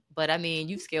scale. But I mean,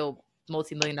 you've scaled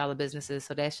multi-million-dollar businesses,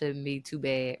 so that shouldn't be too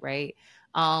bad, right?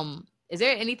 Is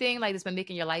there anything like that's been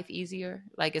making your life easier?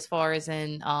 Like as far as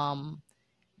in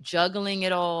juggling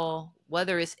it all,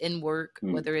 whether it's in work,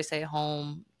 whether it's at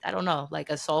home, I don't know, like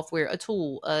a software, a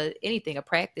tool, anything, a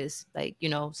practice, like,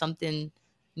 something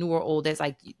new or old that's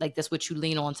like that's what you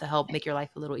lean on to help make your life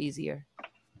a little easier.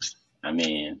 I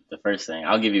mean, the first thing,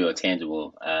 I'll give you a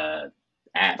tangible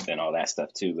app and all that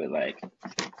stuff too, but like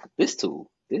this tool,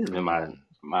 this has been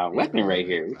my weapon right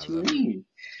here. What you mean?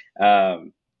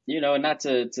 Not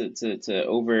to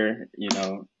over,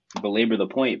 belabor the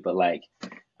point, but like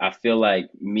I feel like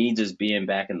me just being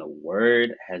back in the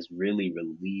Word has really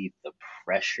relieved the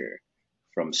pressure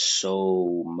from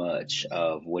so much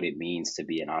of what it means to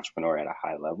be an entrepreneur at a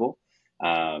high level.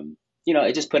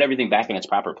 It just put everything back in its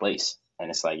proper place. And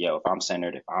it's like, yo, if I'm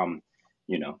centered, if I'm,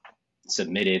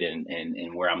 submitted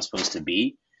and where I'm supposed to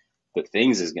be, the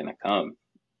things is going to come,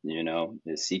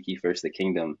 seek ye first the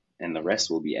kingdom and the rest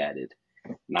will be added,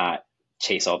 not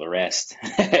chase all the rest,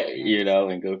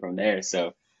 and go from there.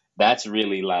 So that's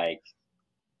really like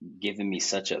given me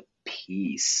such a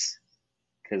peace.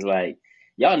 Cause like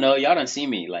y'all know, y'all don't see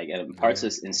me like at parts Yeah.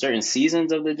 of in certain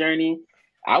seasons of the journey,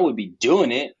 I would be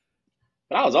doing it,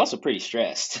 but I was also pretty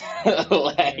stressed.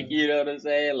 Like, Yeah. you know what I'm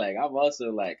saying? Like I'm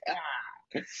also like,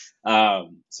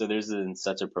 so there's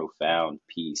such a profound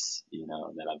peace, you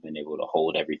know, that I've been able to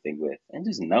hold everything with, and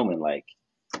just knowing like,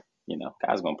 you know,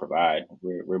 God's gonna provide.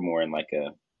 We're more in like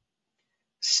a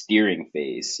steering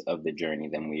phase of the journey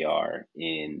than we are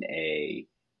in a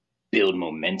build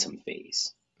momentum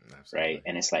phase, right? Absolutely.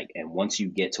 And it's like, and once you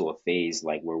get to a phase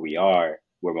like where we are,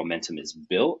 where momentum is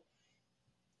built,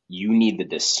 you need the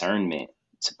discernment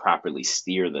to properly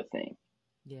steer the thing,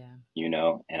 Yeah. you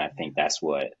know? And I think that's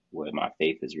what my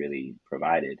faith has really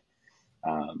provided.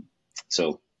 Um,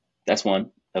 so that's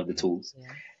one of the Mhm. tools.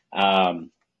 Yeah.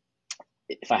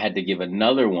 If I had to give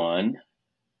another one,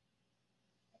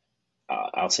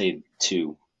 I'll say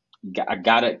two.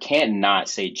 I can't not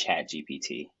say Chat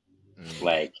GPT.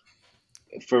 Like,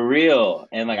 for real.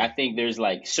 And like, I think there's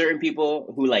like certain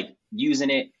people who like using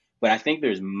it, but I think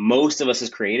there's most of us as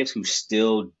creatives who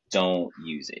still don't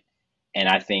use it. And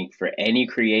I think for any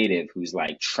creative who's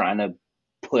like trying to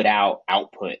put out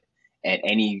output at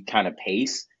any kind of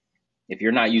pace, if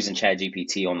you're not using Chat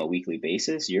GPT on the weekly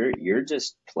basis, you're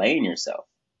just playing yourself,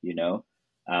 you know?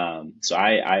 So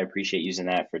I appreciate using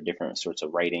that for different sorts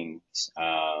of writings,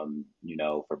 you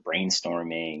know, for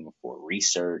brainstorming, for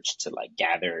research, to like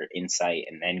gather insight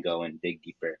and then go and dig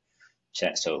deeper.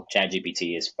 So Chat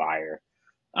GPT is fire.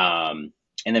 And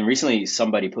then recently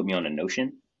somebody put me on a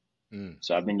Notion. Mm.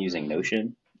 So I've been using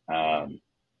Notion. Yeah.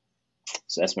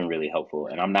 So that's been really helpful.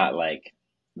 And I'm not like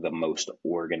the most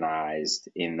organized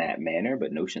in that manner,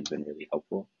 but Notion's been really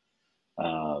helpful.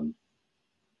 Um,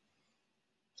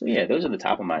 so yeah, those are the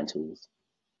top of mind tools.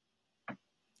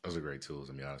 Those are great tools.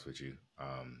 To be honest with you,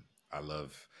 I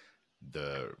love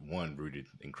the one rooted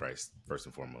in Christ first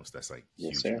and foremost. That's like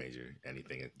Yes, huge, sir. major.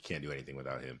 Anything you can't do anything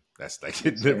without him. That's like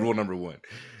Yes, sir. rule number one.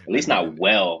 At least And then not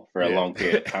well for a yeah, long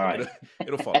period of time.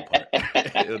 it'll fall apart.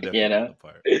 It'll You definitely fall know?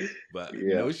 apart. But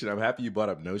Yeah. Notion, I'm happy you brought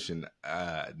up Notion.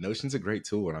 Notion's a great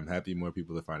tool, and I'm happy more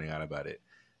people are finding out about it.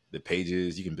 The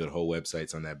pages, you can build whole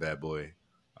websites on that bad boy.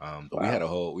 But we had Wow. a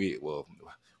whole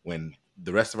when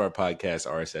the rest of our podcast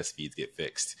RSS feeds get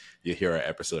fixed, you'll hear our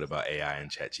episode about AI and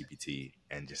Chat GPT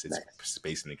and just its Nice.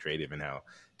 space in the creative, and how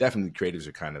definitely creatives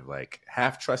are kind of like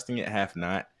half trusting it, half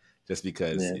not. Just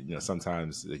because Yeah. you know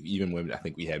sometimes like, even when I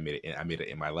think we had made it, I made it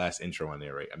in my last intro on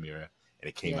there, right, Amira, and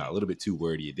it came Yeah. out a little bit too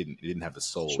wordy. It didn't have the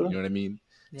soul. Sure. You know what I mean?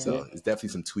 Yeah. So it's definitely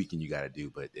some tweaking you got to do,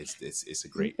 but it's a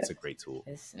great tool.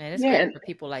 It's Yeah. great And for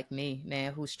people like me,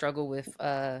 man, who struggle with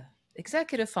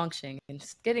executive functioning and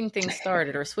getting things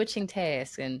started or switching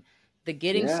tasks, and the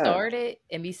getting yeah. started,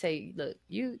 and me say, look,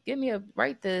 you give me a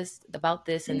write this about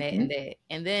this and that hmm and that,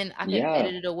 and then I can Yeah.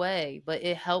 edit it away. But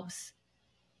it helps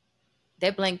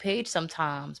that blank page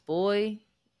sometimes, boy,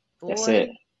 That's it.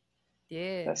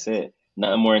 yeah, That's it.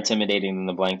 Nothing more intimidating than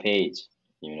the blank page,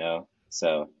 you know?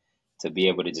 So to be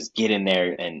able to just get in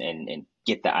there and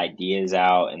get the ideas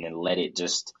out and then let it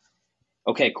just,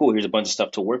 okay, cool, here's a bunch of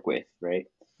stuff to work with, right?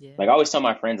 yeah, Like I always tell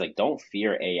my friends, like, don't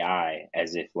fear AI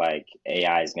as if like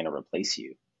AI is gonna replace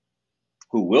you.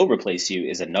 Who will replace you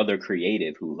is another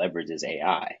creative who leverages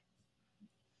AI.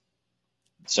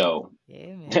 So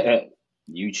yeah, man.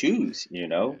 you choose, you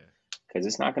know, Yeah. because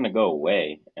it's not gonna go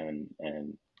away. And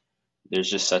there's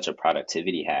just such a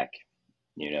productivity hack,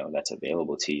 you know, that's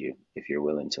available to you if you're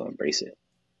willing to embrace it.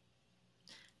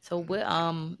 So what?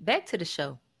 Back to the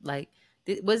show. Like,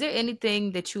 was there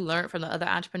anything that you learned from the other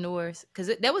entrepreneurs? Because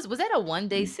that was that a 1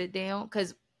 day Mm. sit down?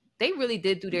 Because they really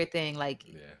did do their thing. Like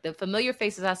Yeah. the familiar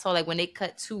faces I saw, like when they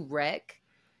cut to Rec,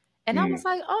 and I was Mm.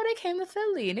 like, oh, they came to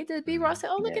Philly, and they did B Ross. Mhm. Said,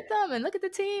 oh, look Yeah, at them, and look at the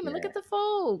team, and look yeah, at the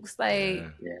folks. Yeah.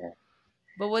 Like, yeah,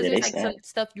 but was yeah. there They like some snap.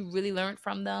 stuff you really learned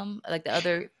from them, like the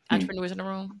other Hmm. entrepreneurs in the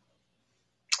room?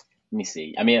 Let me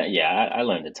see. I mean, yeah, I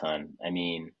learned a ton. I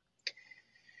mean,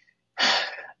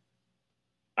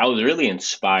 I was really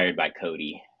inspired by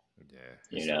Cody, Yeah.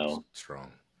 His you story's know,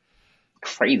 strong.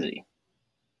 crazy.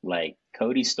 Like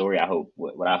Cody's story, I hope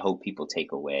what I hope people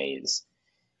take away is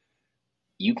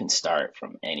you can start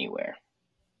from anywhere,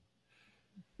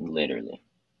 literally.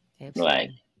 Like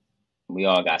Absolutely. we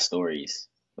all got stories,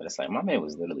 but it's like my man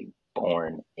was literally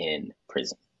born in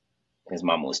prison. His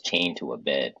mom was chained to a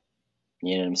bed.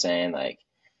 You know what I'm saying? Like,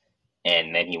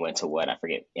 and then he went to what I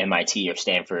forget, MIT or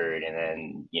Stanford, and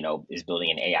then you know is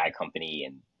building an AI company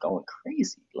and going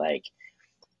crazy. Like,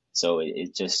 so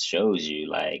it just shows you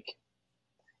like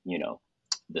you know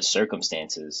the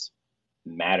circumstances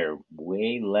matter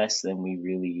way less than we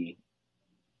really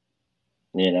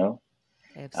you know.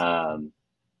 Absolutely. Um,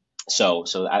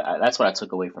 that's what I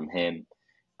took away from him.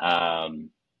 Um,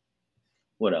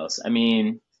 what else? I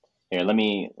mean, here, let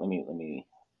me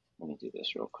do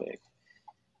this real quick.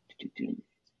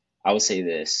 I would say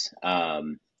this.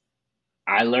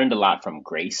 I learned a lot from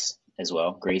Grace as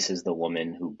well. Grace is the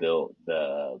woman who built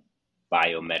the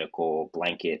biomedical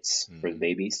blankets for the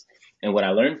babies. And what I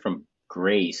learned from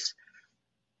Grace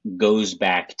goes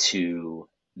back to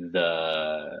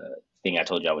the thing I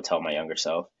told you I would tell my younger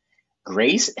self.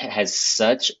 Grace has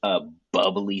such a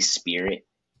bubbly spirit,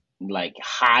 like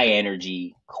high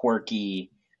energy,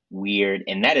 quirky, weird,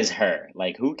 and that is her.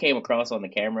 Like who came across on the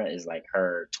camera is like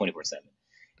her 24/7.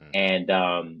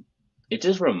 And it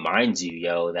just reminds you,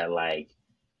 yo, that like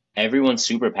everyone's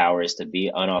superpower is to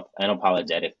be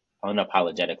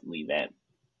unapologetically them.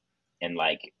 And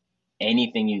like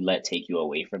anything you let take you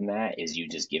away from that is you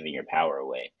just giving your power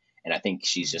away. And I think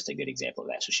she's just a good example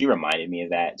of that. So she reminded me of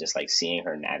that, just like seeing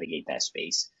her navigate that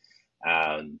space.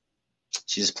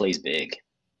 She just plays big,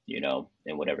 and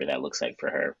whatever that looks like for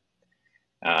her.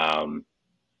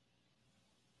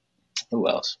 Who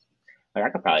else? Like I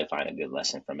could probably find a good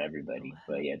lesson from everybody,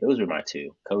 but yeah, those were my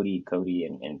two. Cody,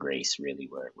 and Grace really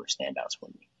were standouts for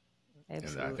me.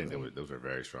 Absolutely. And I think those were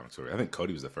very strong stories. I think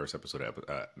Cody was the first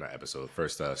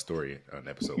first story on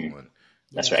episode 1.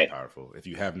 That's right. Powerful. If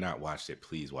you have not watched it,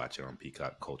 please watch it on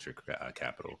Peacock Culture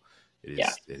Capital. It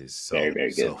is so very,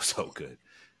 very good. so good.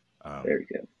 Very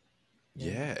good.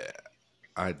 Yeah,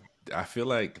 I feel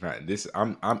like this.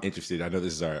 I'm interested. I know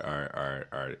this is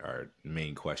our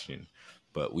main question,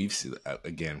 but we've seen,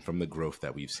 again, from the growth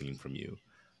that we've seen from you.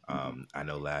 I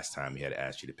know last time we had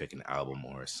asked you to pick an album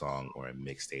or a song or a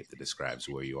mixtape that describes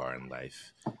where you are in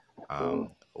life.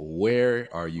 Where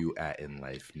are you at in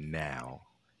life now,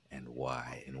 and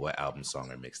why? And what album,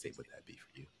 song, or mixtape would that be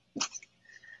for you?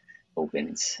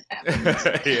 Opens.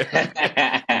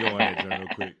 Yeah. You don't want to real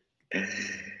quick.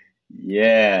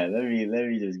 Yeah, let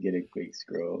me just get a quick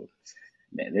scroll.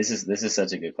 Man, this is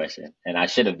such a good question, and I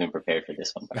should have been prepared for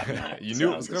this one, but I'm not. You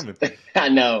knew it was coming. I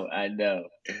know.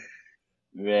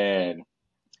 Man,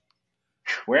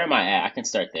 where am I at? I can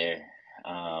start there.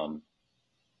 I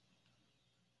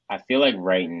feel like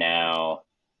right now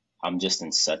I'm just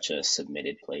in such a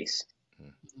submitted place.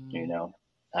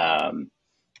 I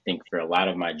think for a lot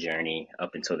of my journey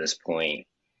up until this point,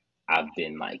 I've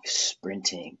been like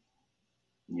sprinting,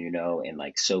 and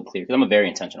like so clear because I'm a very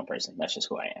intentional person. That's just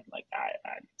who I am. Like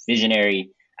I'm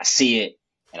visionary. I see it,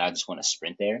 and I just want to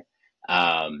sprint there.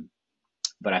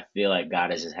 But I feel like God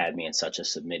has just had me in such a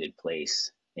submitted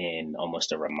place, in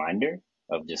almost a reminder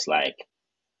of just like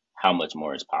how much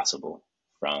more is possible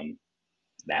from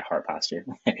that heart posture,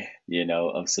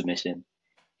 of submission.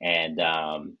 And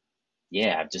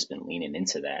I've just been leaning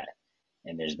into that,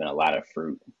 and there's been a lot of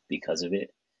fruit because of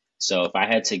it. So if I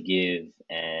had to give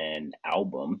an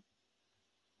album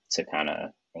to kind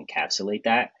of encapsulate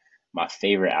that, my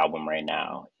favorite album right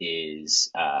now is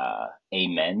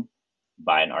Amen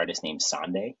by an artist named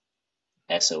Sondae,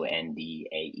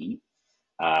 Sondae.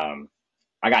 I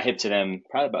got hip to them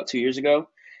probably about 2 years ago.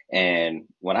 And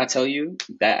when I tell you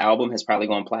that album has probably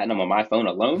gone platinum on my phone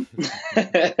alone,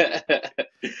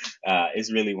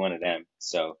 it's really one of them.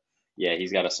 So yeah,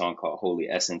 he's got a song called Holy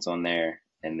Essence on there.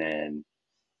 And then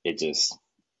it just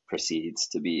proceeds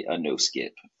to be a no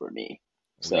skip for me.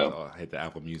 So hit the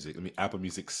Apple Music. Apple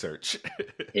Music search.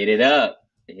 Hit it up.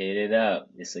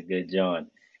 It's a good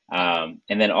John. And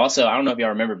then also, I don't know if y'all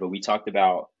remember, but we talked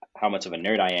about how much of a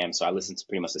nerd I am. So I listen to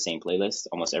pretty much the same playlist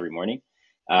almost every morning.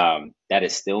 That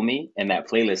is still me. And that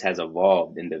playlist has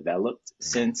evolved and developed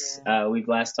since we've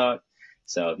last talked.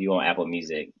 So if you want Apple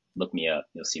Music, look me up.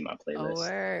 You'll see my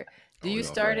playlist. Do you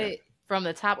start it from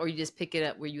the top, or you just pick it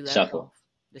up where you left off?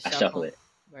 I shuffle it.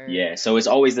 Word. Yeah. So it's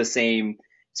always the same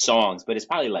songs, but it's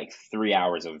probably like 3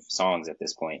 hours of songs at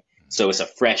this point. So it's a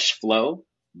fresh flow,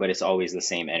 but it's always the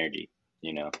same energy,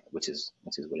 which is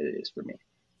what it is for me.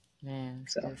 Man,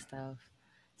 good stuff.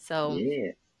 So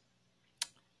yeah,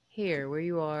 here where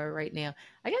you are right now,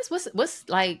 I guess what's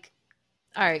like,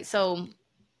 all right. So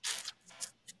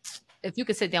if you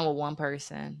could sit down with one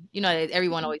person,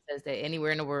 everyone always says that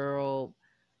anywhere in the world.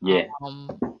 Yeah.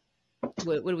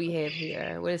 What do we have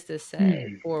here? What does this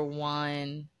say? For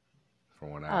 1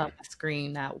 hour.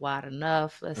 Screen not wide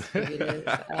enough. Let's figure this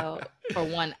out. For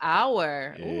 1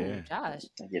 hour. Yeah. Ooh, Josh.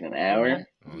 I get an hour?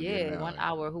 1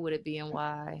 hour. Who would it be and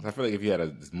why? I feel like if you had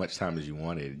as much time as you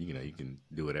wanted, you can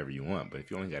do whatever you want. But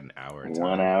if you only got an hour of time.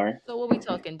 1 hour. So what are we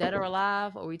talking? Dead or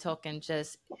alive? Or are we talking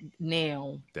just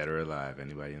now? Dead or alive.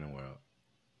 Anybody in the world.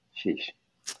 Sheesh.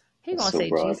 He's going to say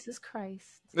broad. Jesus Christ.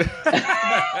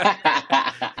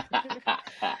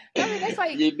 That's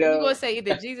like You you know, gonna say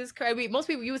either Jesus Christ. I mean, most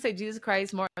people you would say Jesus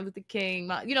Christ, Martin Luther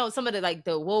King. Some of the like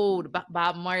the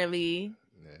Bob Marley.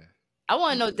 Yeah. I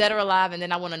want to know dead or alive, and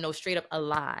then I want to know straight up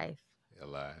alive.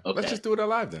 Alive. Okay. Let's just do it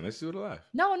alive then. Let's do it alive.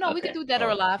 No, we Okay. could do dead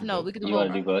or Oh, alive. do No, both? we could do You both.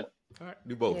 want to do both? All right.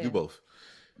 Do both. Yeah. Do both.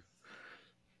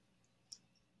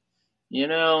 You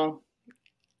know,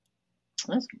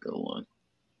 that's a good one.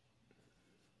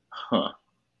 Huh.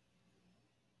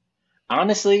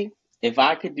 Honestly, if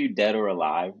I could do dead or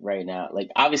alive right now, like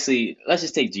obviously, let's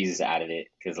just take Jesus out of it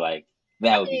because like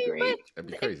that would be great.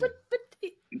 That'd be crazy.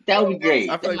 That would be great.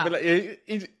 I feel like, but like,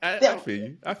 I feel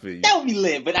you. I feel you. That would be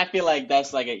lit, but I feel like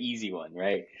that's like an easy one,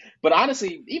 right? But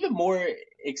honestly, even more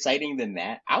exciting than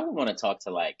that, I would want to talk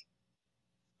to like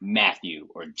Matthew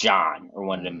or John or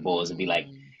one of them bulls and be like,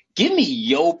 give me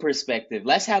your perspective.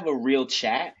 Let's have a real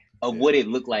chat of what it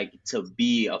looked like to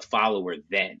be a follower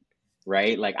then,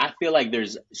 right? Like I feel like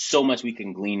there's so much we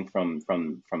can glean from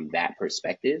that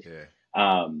perspective.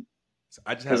 Yeah. So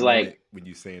I just have a like moment when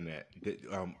you saying that,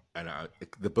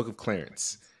 the Book of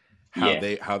Clarence, how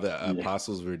the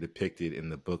apostles were depicted in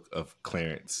the Book of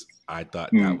Clarence. I thought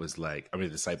that was like, I mean,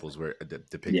 the disciples were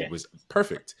depicted was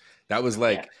perfect. That was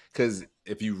like, because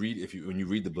when you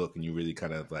read the book and you really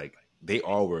kind of like, they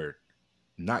all were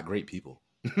not great people.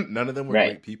 None of them were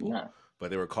great people,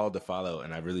 but they were called to follow.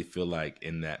 And I really feel like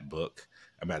in that book,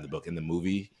 in the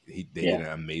movie, they did an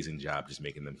amazing job just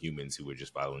making them humans who were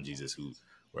just following Jesus, who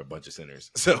were a bunch of sinners.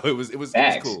 So it was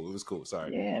cool. It was cool.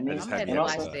 Sorry. Yeah, I mean, I'm heading to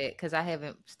watch it because I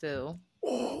haven't still.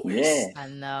 Oh, I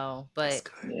know, but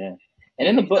yeah. And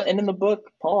in the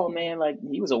book, Paul, man, like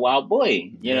he was a wild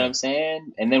boy. You know what I'm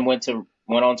saying? And then went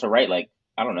on to write like,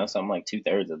 I don't know, something like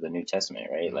 2/3 of the New Testament,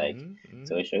 right? Like,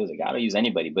 so it shows that God will use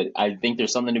anybody. But I think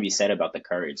there's something to be said about the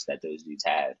courage that those dudes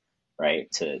had,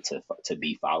 right? To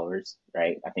be followers,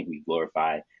 right? I think we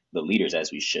glorify the leaders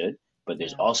as we should, but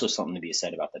there's also something to be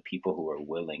said about the people who are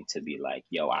willing to be like,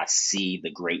 yo, I see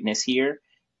the greatness here.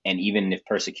 And even if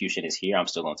persecution is here, I'm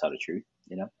still going to tell the truth.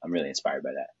 You know, I'm really inspired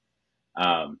by that.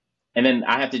 And then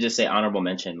I have to just say honorable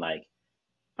mention, like,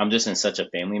 I'm just in such a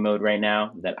family mode right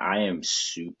now that I am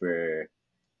super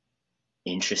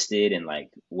interested in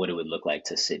like what it would look like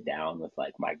to sit down with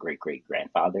like my great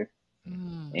grandfather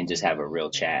and just have a real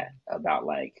chat about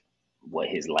like what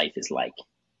his life is like,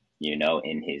 you know,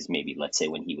 in his, maybe let's say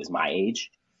when he was my age.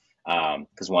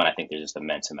 Because one, I think there's just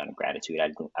immense amount of gratitude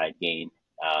I'd gain,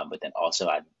 but then also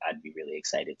I'd be really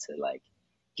excited to like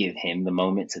give him the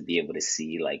moment to be able to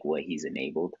see like what he's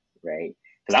enabled, right?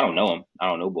 Because I don't know him, I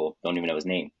don't know Bull, don't even know his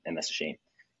name, and that's a shame.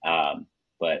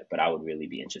 But I would really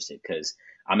be interested because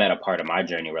I'm at a part of my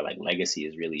journey where like legacy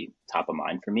is really top of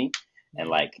mind for me, and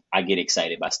like I get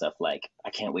excited by stuff like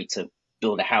I can't wait to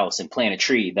build a house and plant a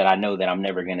tree that I know that I'm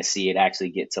never going to see it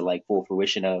actually get to like full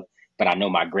fruition of, but I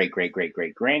know my great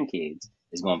grandkids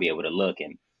is going to be able to look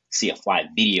and see a fly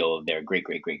video of their great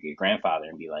grandfather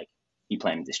and be like, he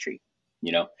planted this tree,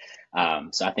 you know?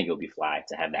 So I think it would be fly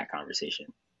to have that conversation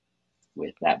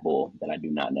with that bull that I do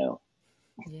not know.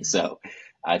 Yeah. So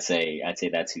I'd say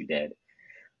that's who dead.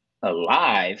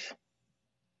 Alive,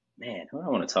 man, who do I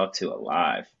want to talk to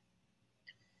alive?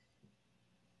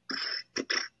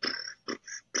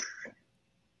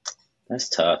 That's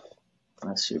tough.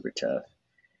 That's super tough.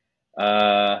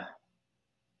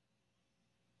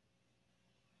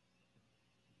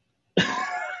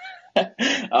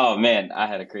 Oh man, I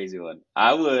had a crazy one.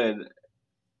 Oh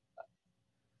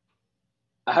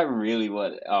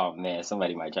man,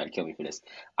 somebody might try to kill me for this.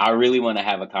 I really want to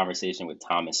have a conversation with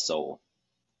Thomas Sowell.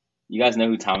 You guys know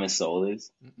who Thomas Sowell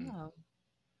is? No.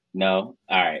 No?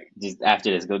 All right. Just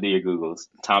after this, go do your Googles.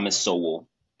 Thomas Sowell,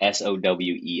 Sowell.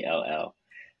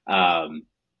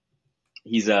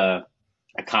 He's a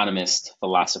economist,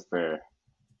 philosopher,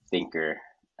 thinker.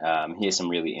 He has some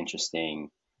really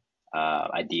interesting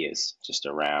ideas just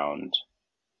around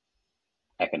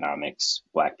economics,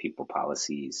 Black people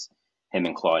policies. Him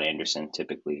and Claude Anderson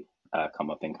typically come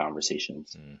up in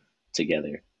conversations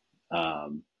together.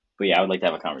 But yeah, I would like to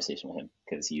have a conversation with him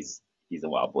because he's a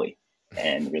wild boy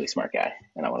and a really smart guy,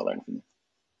 and I want to learn from him.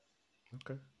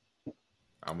 Okay.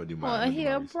 I'm gonna do my. Oh,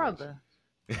 here, brother.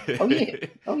 Oh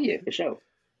yeah, for sure.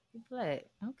 Black,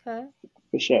 okay.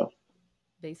 For sure.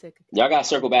 Basic. Y'all gotta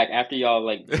circle back after y'all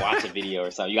like watch a video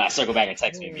or something. You gotta circle back and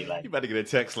text me and be like, "You about to get a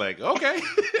text like, okay."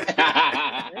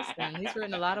 Listen, he's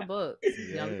written a lot of books.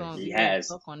 Yeah. He has.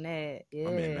 Book on that. Yeah.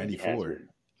 I'm in 94.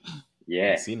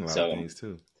 Yeah. I've seen a lot of things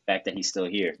too. The fact that he's still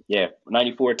here. Yeah.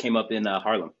 94 came up in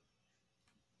Harlem.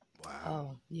 Wow.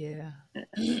 Oh yeah.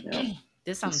 Yeah.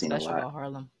 There's something special about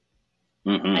Harlem.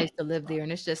 Mm-hmm. I used to live there,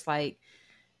 and it's just like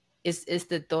it's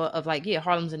the thought of like, yeah,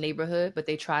 Harlem's a neighborhood, but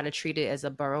they try to treat it as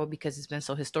a borough because it's been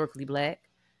so historically black.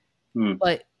 Hmm.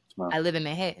 But Wow. I live in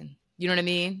Manhattan. You know what I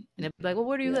mean? And they're like, well,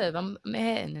 where do you Yeah. live? I'm in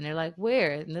Manhattan. And they're like,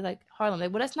 where? And they're like, Harlem.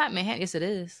 Like, well, that's not Manhattan. Yes, it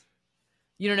is.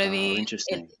 You know what I Oh, mean? And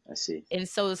interesting. I see. and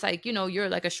so it's like, you're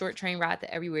like a short train ride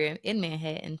to everywhere in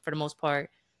Manhattan for the most part,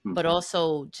 Hmm. but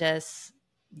also just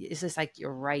it's just like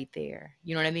you're right there.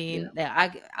 You know what I Yeah. mean?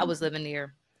 That I was living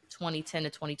there 2010 to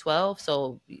 2012,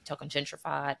 so you're talking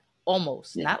gentrified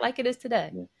almost, Yeah. not like it is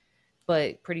today, Yeah.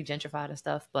 but pretty gentrified and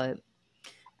stuff. But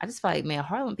I just feel like, man,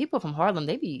 Harlem people from Harlem,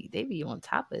 they be on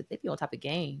top of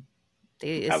game. I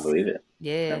It's believe it.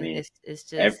 I yeah, mean, it's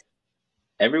ev- just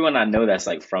everyone I know that's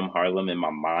like from Harlem in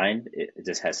my mind, it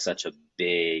just has such a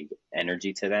big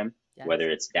energy to them, yes, whether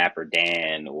it's Dapper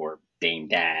Dan or Dame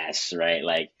Dash, right?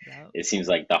 Like yep. it seems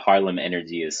like the Harlem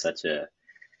energy is such a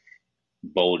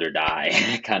bold or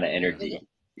die kind of It energy.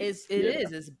 it Yeah.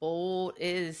 is. It's bold.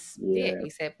 It's yeah. Yeah.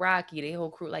 Except Rocky, the whole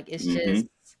crew. Like it's Mm-hmm. just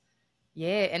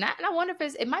yeah. And I wonder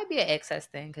if it might be an excess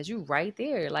thing because you right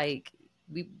there. Like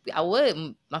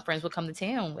my friends would come to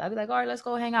town. I'd be like, all right, let's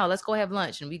go hang out. Let's go have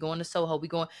lunch. And we going to Soho. We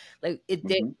going like it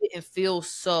Mm-hmm. didn't feel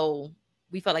so.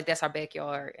 We felt like that's our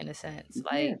backyard in a sense.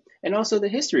 Yeah. Like And also the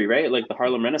history, right? Like the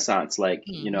Harlem Renaissance, like,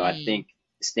 I hmm think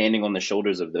standing on the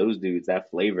shoulders of those dudes,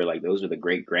 that flavor, like those are the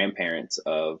great grandparents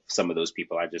of some of those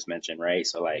people I just mentioned, right?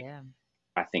 So like yeah.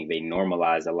 I think they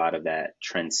normalize a lot of that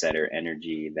trendsetter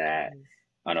energy, that Yes.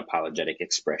 unapologetic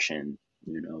expression,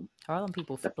 Harlem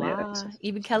people definitely had fly. access.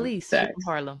 Even Khalees, she from Facts.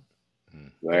 Harlem.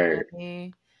 Mm. You know what Word. I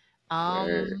mean?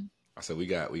 Word. So we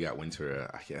got Winter.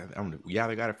 Yeah,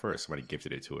 they got it first. Somebody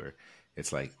gifted it to her.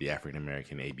 It's like the African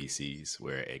American ABCs,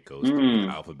 where it goes through the Mm,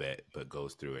 alphabet, but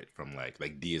goes through it from like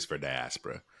D is for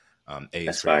diaspora, A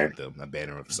is that's for fire. anthem, a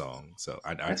banner of song. So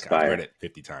That's I've read fire. it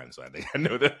 50 times, so I think I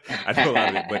know a lot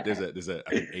of it. But there's a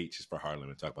I think H is for Harlem,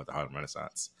 and talk about the Harlem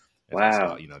Renaissance. It talks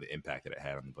Wow. about the impact that it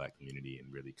had on the Black community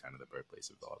and really kind of the birthplace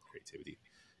of all the creativity.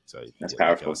 So That's yeah,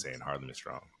 like I was powerful. saying, Harlem is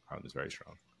strong. Harlem is very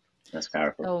strong. That's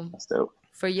powerful. So That's dope.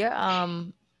 for your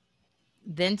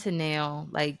then to now,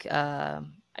 like I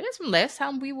guess from last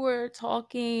time we were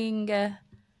talking,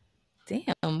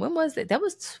 damn, when was it? That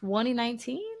was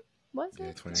 2019, was Yeah,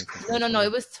 it? 2019, No, no, no, 2020.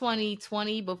 it was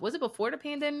 2020, but was it before the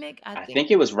pandemic? I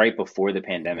think it was right before the It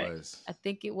pandemic. was. I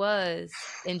think it was.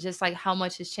 And just like how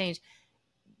much has changed.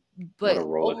 What a But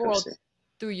roller overall coaster.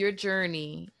 through your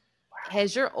journey,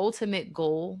 has your ultimate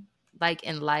goal like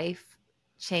in life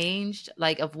changed,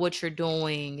 like of what you're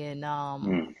doing? And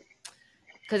Mm,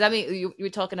 because I mean you were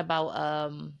talking about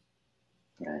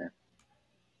yeah.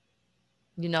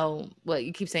 what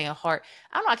you keep saying heart.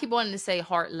 I don't know, I keep wanting to say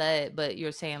heart led, but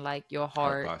you're saying like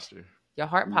Heart posture. your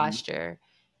heart Mm-hmm. posture.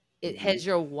 It Mm-hmm. has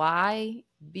your why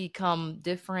become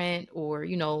different, or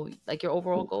like your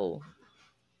overall goal?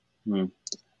 Mm.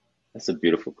 That's a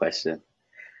beautiful question.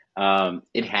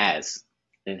 It has.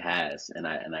 It has. And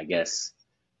I guess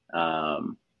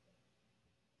um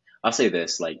I'll say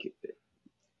this, like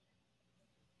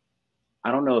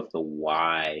I don't know if the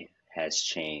why has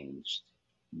changed,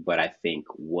 but I think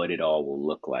what it all will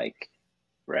look like,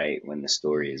 right, when the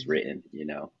story is written,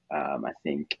 I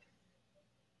think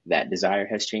that desire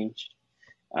has changed.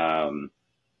 Um,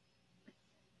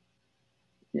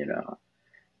 you know,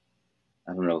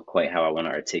 I don't know quite how I want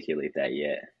to articulate that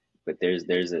yet, but there's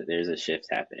a shift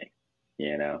happening,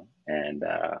 and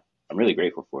I'm really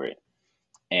grateful for it.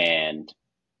 And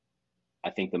I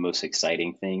think the most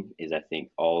exciting thing is I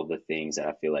think all the things that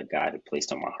I feel like God had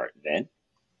placed on my heart then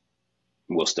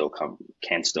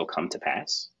can still come to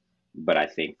pass. But I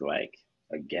think like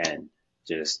again,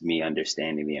 just me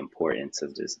understanding the importance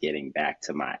of just getting back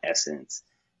to my essence,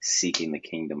 seeking the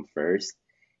kingdom first,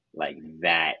 like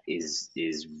that is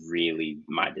really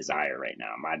my desire right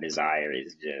now. My desire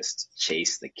is just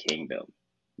chase the kingdom,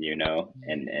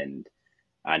 and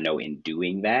I know in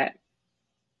doing that,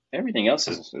 everything else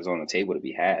is on the table to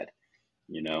be had,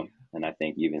 and I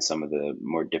think even some of the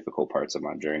more difficult parts of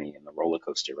my journey and the roller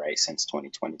coaster, right, since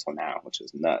 2020 till now, which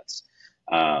was nuts.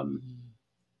 Um, Mhm.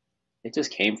 it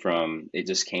just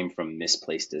came from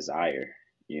misplaced desire,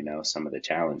 some of the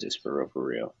challenges for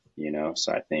real,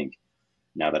 So I think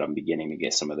now that I'm beginning to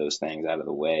get some of those things out of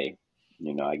the way,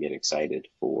 I get excited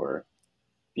for,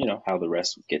 how the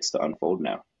rest gets to unfold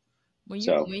now. When you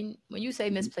So, when you say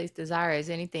mhm. misplaced desire, is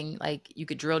anything like you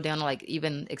could drill down on, like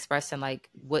even expressing like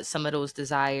what some of those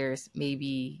desires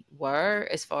maybe were,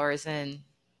 as far as in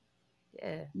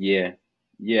yeah. Yeah,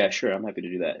 yeah, sure. I'm happy to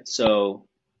do that. So,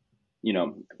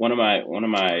 one of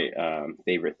my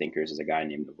favorite thinkers is a guy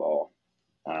named Naval.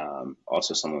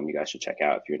 Also, someone you guys should check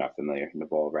out if you're not familiar,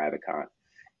 Naval Ravikant.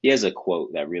 he has a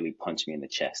quote that really punched me in the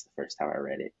chest the first time I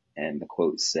read it. And the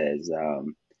quote says,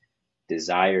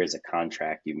 desire is a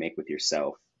contract you make with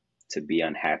yourself to be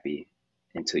unhappy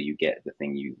until you get the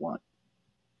thing you want.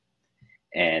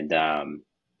 And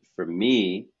for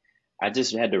me, I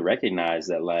just had to recognize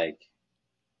that, like,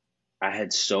 I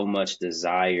had so much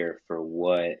desire for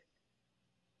what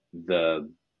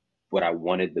I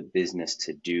wanted the business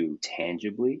to do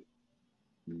tangibly,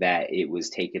 that it was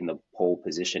taking the pole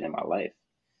position in my life.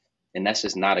 And that's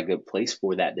just not a good place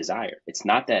for that desire. It's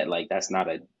not that, like, that's not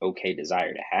an okay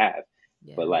desire to have,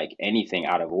 but Yeah. like anything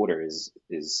out of order is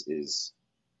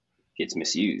gets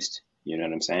misused. You know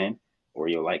what I'm saying? Or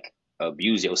you'll like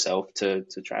abuse yourself to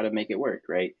try to make it work,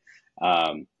 right?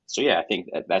 So yeah, I think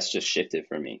that's just shifted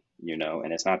for me, you know.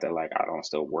 And it's not that like I don't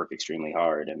still work extremely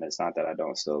hard, and it's not that I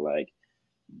don't still like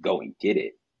go and get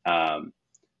it.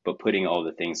 But putting all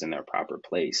the things in their proper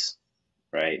place,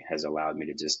 right, has allowed me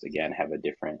to just again have a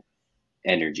different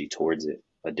energy towards it,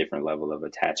 a different level of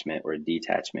attachment or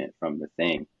detachment from the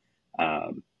thing,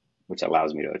 which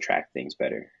allows me to attract things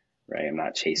better, right? I'm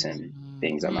not chasing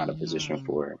things I'm not in a position Mm-hmm.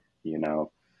 for, you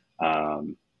know.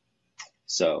 Um,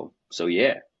 so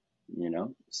yeah, you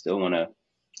know, still want to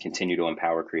continue to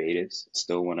empower creatives,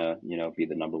 still want to, you know, be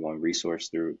the number one resource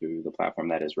through the platform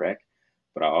that is Rec.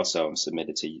 But I also am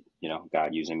submitted to, you know,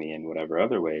 God using me in whatever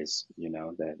other ways, you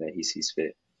know, that he sees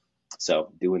fit.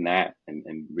 So doing that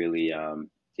and really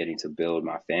getting to build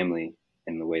my family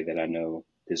in the way that I know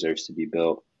deserves to be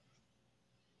built,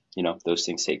 you know, those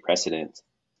things take precedence.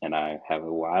 And I have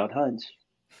a wild hunch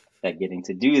that getting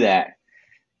to do that,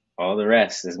 all the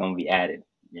rest is going to be added,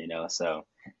 you know. So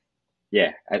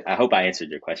yeah, I hope I answered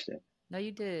your question. No,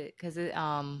 you did, because it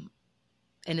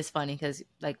and it's funny because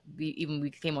like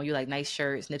we came on you like nice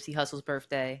shirts, Nipsey Hussle's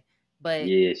birthday, but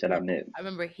Yeah, shout out Nip. I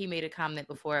remember he made a comment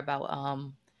before about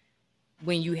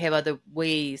when you have other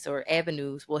ways or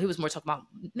avenues. Well, he was more talking about,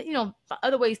 you know,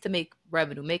 other ways to make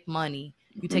revenue, make money.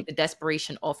 You Mm-hmm, take the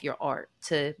desperation off your art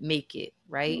to make it,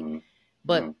 right? mm-hmm,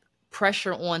 But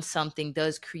pressure on something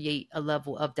does create a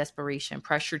level of desperation,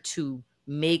 pressure to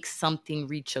make something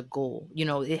reach a goal. You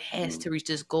know, it has mm-hmm, to reach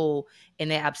this goal,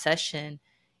 and that obsession,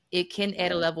 it can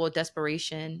add a right. level of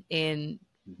desperation in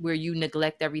where you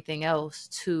neglect everything else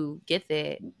to get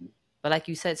that. Mm-hmm, But like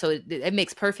you said, so it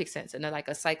makes perfect sense in like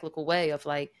a cyclical way of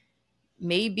like,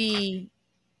 maybe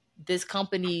this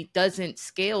company doesn't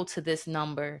scale to this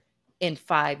number in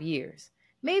 5 years.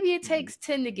 Maybe it mm-hmm, takes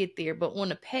 10 to get there, but on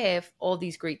the path, all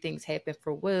these great things happen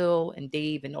for Will and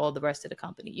Dave and all the rest of the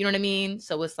company. You know what I mean?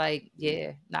 So it's like, mm-hmm.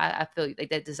 yeah, I feel like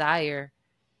that desire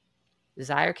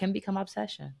can become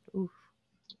obsession. Ooh.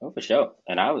 Oh, for sure.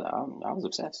 And I was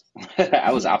obsessed.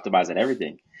 I was optimizing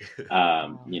everything,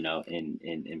 Wow. you know,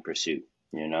 in pursuit,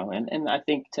 you know, and I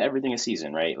think to everything a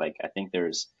season, right? Like I think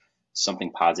there's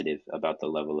something positive about the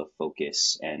level of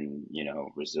focus and, you know,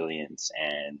 resilience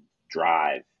and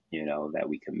drive, you know, that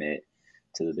we commit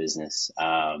to the business.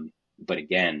 But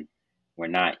again, we're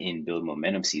not in build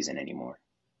momentum season anymore.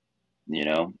 You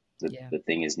know, Yeah. the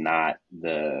thing is not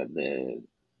the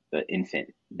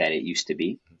infant that it used to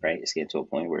be, right? It's getting to a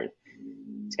point where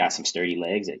it's got some sturdy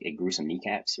legs, it grew some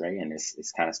kneecaps, right? And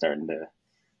it's kind of starting to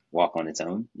walk on its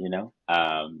own, you know?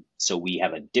 So we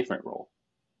have a different role.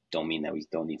 Don't mean that we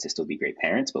don't need to still be great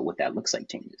parents, but what that looks like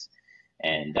changes.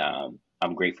 Yeah. And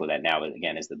I'm grateful that now,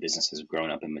 again, as the business has grown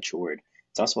up and matured,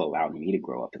 it's also allowed me to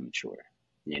grow up and mature,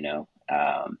 you know?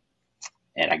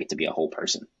 And I get to be a whole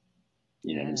person,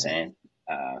 you know what I'm Yeah. saying?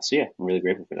 So yeah, I'm really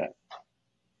grateful for that.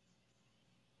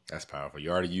 That's powerful.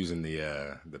 You're already using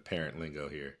the parent lingo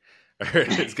here.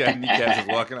 It's got kneecaps is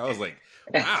walking. I was like,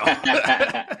 wow. I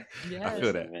feel Yes.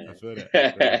 Listen, that. man. I feel that.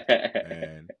 I feel that.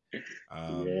 And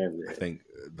Yeah, I man. think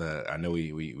I know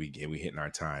we hitting our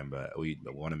time, but we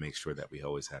want to make sure that we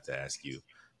always have to ask you,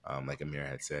 like Amir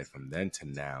had said, from then to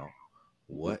now,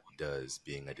 Mhm. what does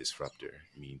being a disruptor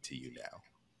mean to you now?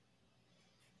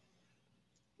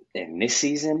 In this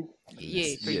season, And Yeah,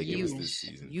 this, for yeah, give us you. this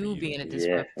season for You you. being a yeah, for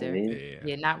disruptor. Yeah, me, yeah,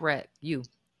 Yeah, not wreck. You.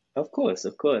 of course,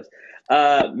 of course.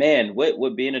 Man,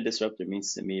 what being a disruptor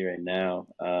means to me right now,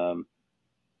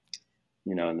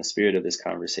 you know, in the spirit of this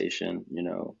conversation, you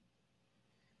know,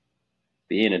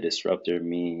 being a disruptor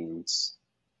means,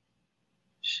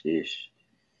 sheesh.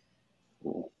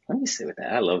 Well, let me sit with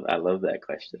that. I love that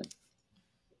question.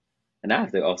 And I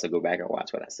have to also go back and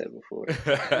watch what I said before.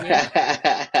 Yeah.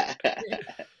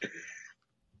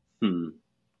 Hmm.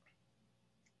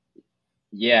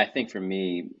 Yeah, I think for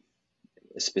me,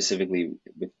 specifically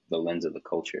with the lens of the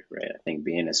culture, right? I think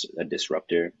being a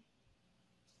disruptor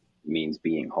means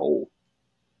being whole,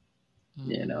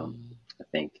 you know? Mm. I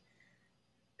think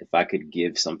if I could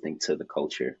give something to the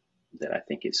culture, that I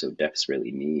think it so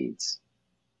desperately needs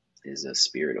is a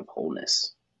spirit of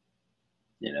wholeness,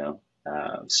 you know?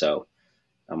 So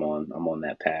I'm on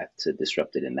that path to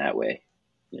disrupt it in that way,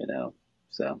 you know?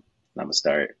 So I'm gonna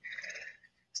start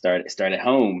at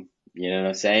home, you know what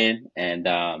I'm saying? And,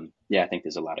 yeah, I think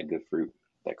there's a lot of good fruit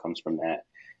that comes from that.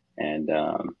 And,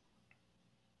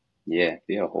 yeah,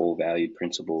 be a whole valued,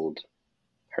 principled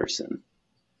person.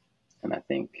 And I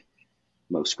think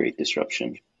most great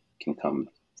disruption can come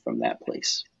from that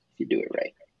place if you do it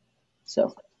right.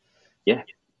 So yeah,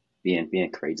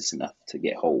 being courageous enough to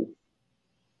get whole.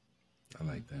 I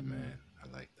like that, man.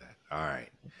 I like that. All right.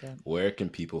 Okay. Where can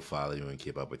people follow you and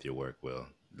keep up with your work, Will?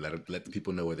 Let the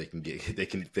people know where they can get they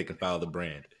can follow the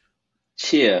brand.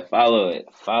 Yeah, follow it.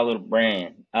 Follow the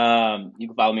brand. You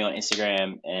can follow me on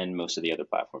Instagram and most of the other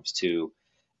platforms too,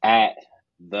 at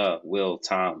the Will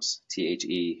Toms,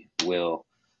 THE Will,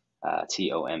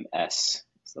 TOMS.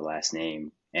 It's the last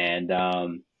name. And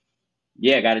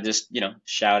yeah, got to just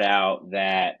shout out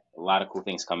that a lot of cool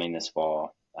things coming this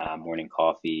fall. Morning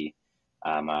Coffee,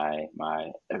 my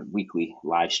weekly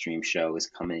live stream show is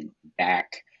coming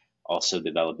back. Also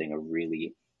developing a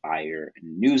really fire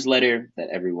newsletter that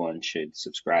everyone should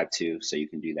subscribe to. So you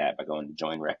can do that by going to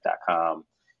joinrec.com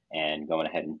and going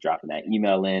ahead and dropping that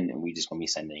email in, and we just gonna be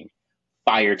sending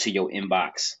fire to your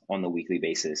inbox on the weekly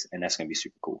basis, and that's gonna be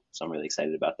super cool. So I'm really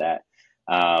excited about that.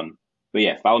 But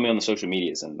yeah, follow me on the social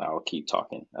medias and I'll keep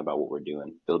talking about what we're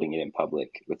doing, building it in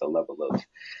public with a level of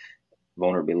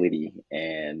vulnerability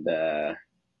and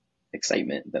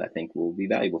excitement that I think will be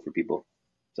valuable for people.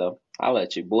 So I'll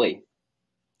let you, boy.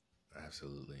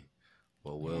 Absolutely.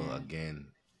 Well, Will, again,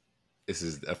 this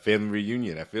is a family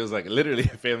reunion. It feels like literally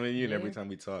a family reunion every time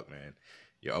we talk, man.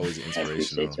 You're always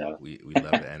inspirational. Y'all. We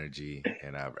love the energy,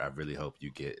 and I really hope you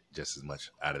get just as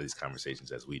much out of these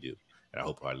conversations as we do, and I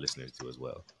hope our listeners do as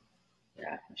well.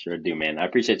 Yeah, I sure do, man. I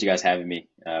appreciate you guys having me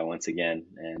once again,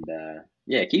 and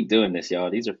yeah, keep doing this, y'all.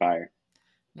 These are fire.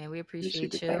 Man, we You're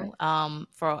appreciate super you. fire.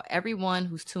 For everyone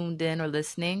who's tuned in or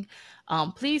listening,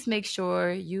 please make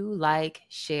sure you like,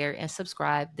 share, and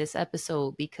subscribe this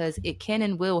episode because it can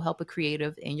and will help a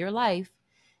creative in your life.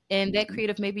 And that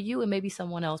creative may be you and maybe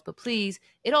someone else. But please,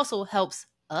 it also helps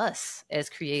us as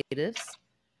creatives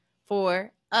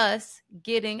for us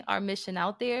getting our mission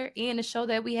out there and to show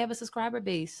that we have a subscriber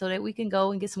base so that we can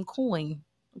go and get some coin.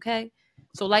 Okay.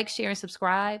 So like, share, and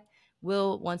subscribe.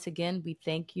 Will, once again, we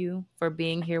thank you for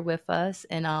being here with us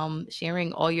and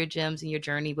sharing all your gems and your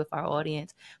journey with our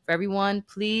audience. For everyone,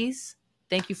 please,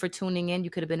 thank you for tuning in. You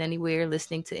could have been anywhere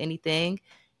listening to anything.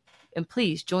 And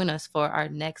please join us for our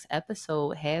next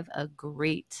episode. Have a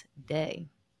great day.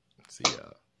 See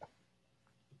y'all.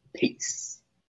 Peace.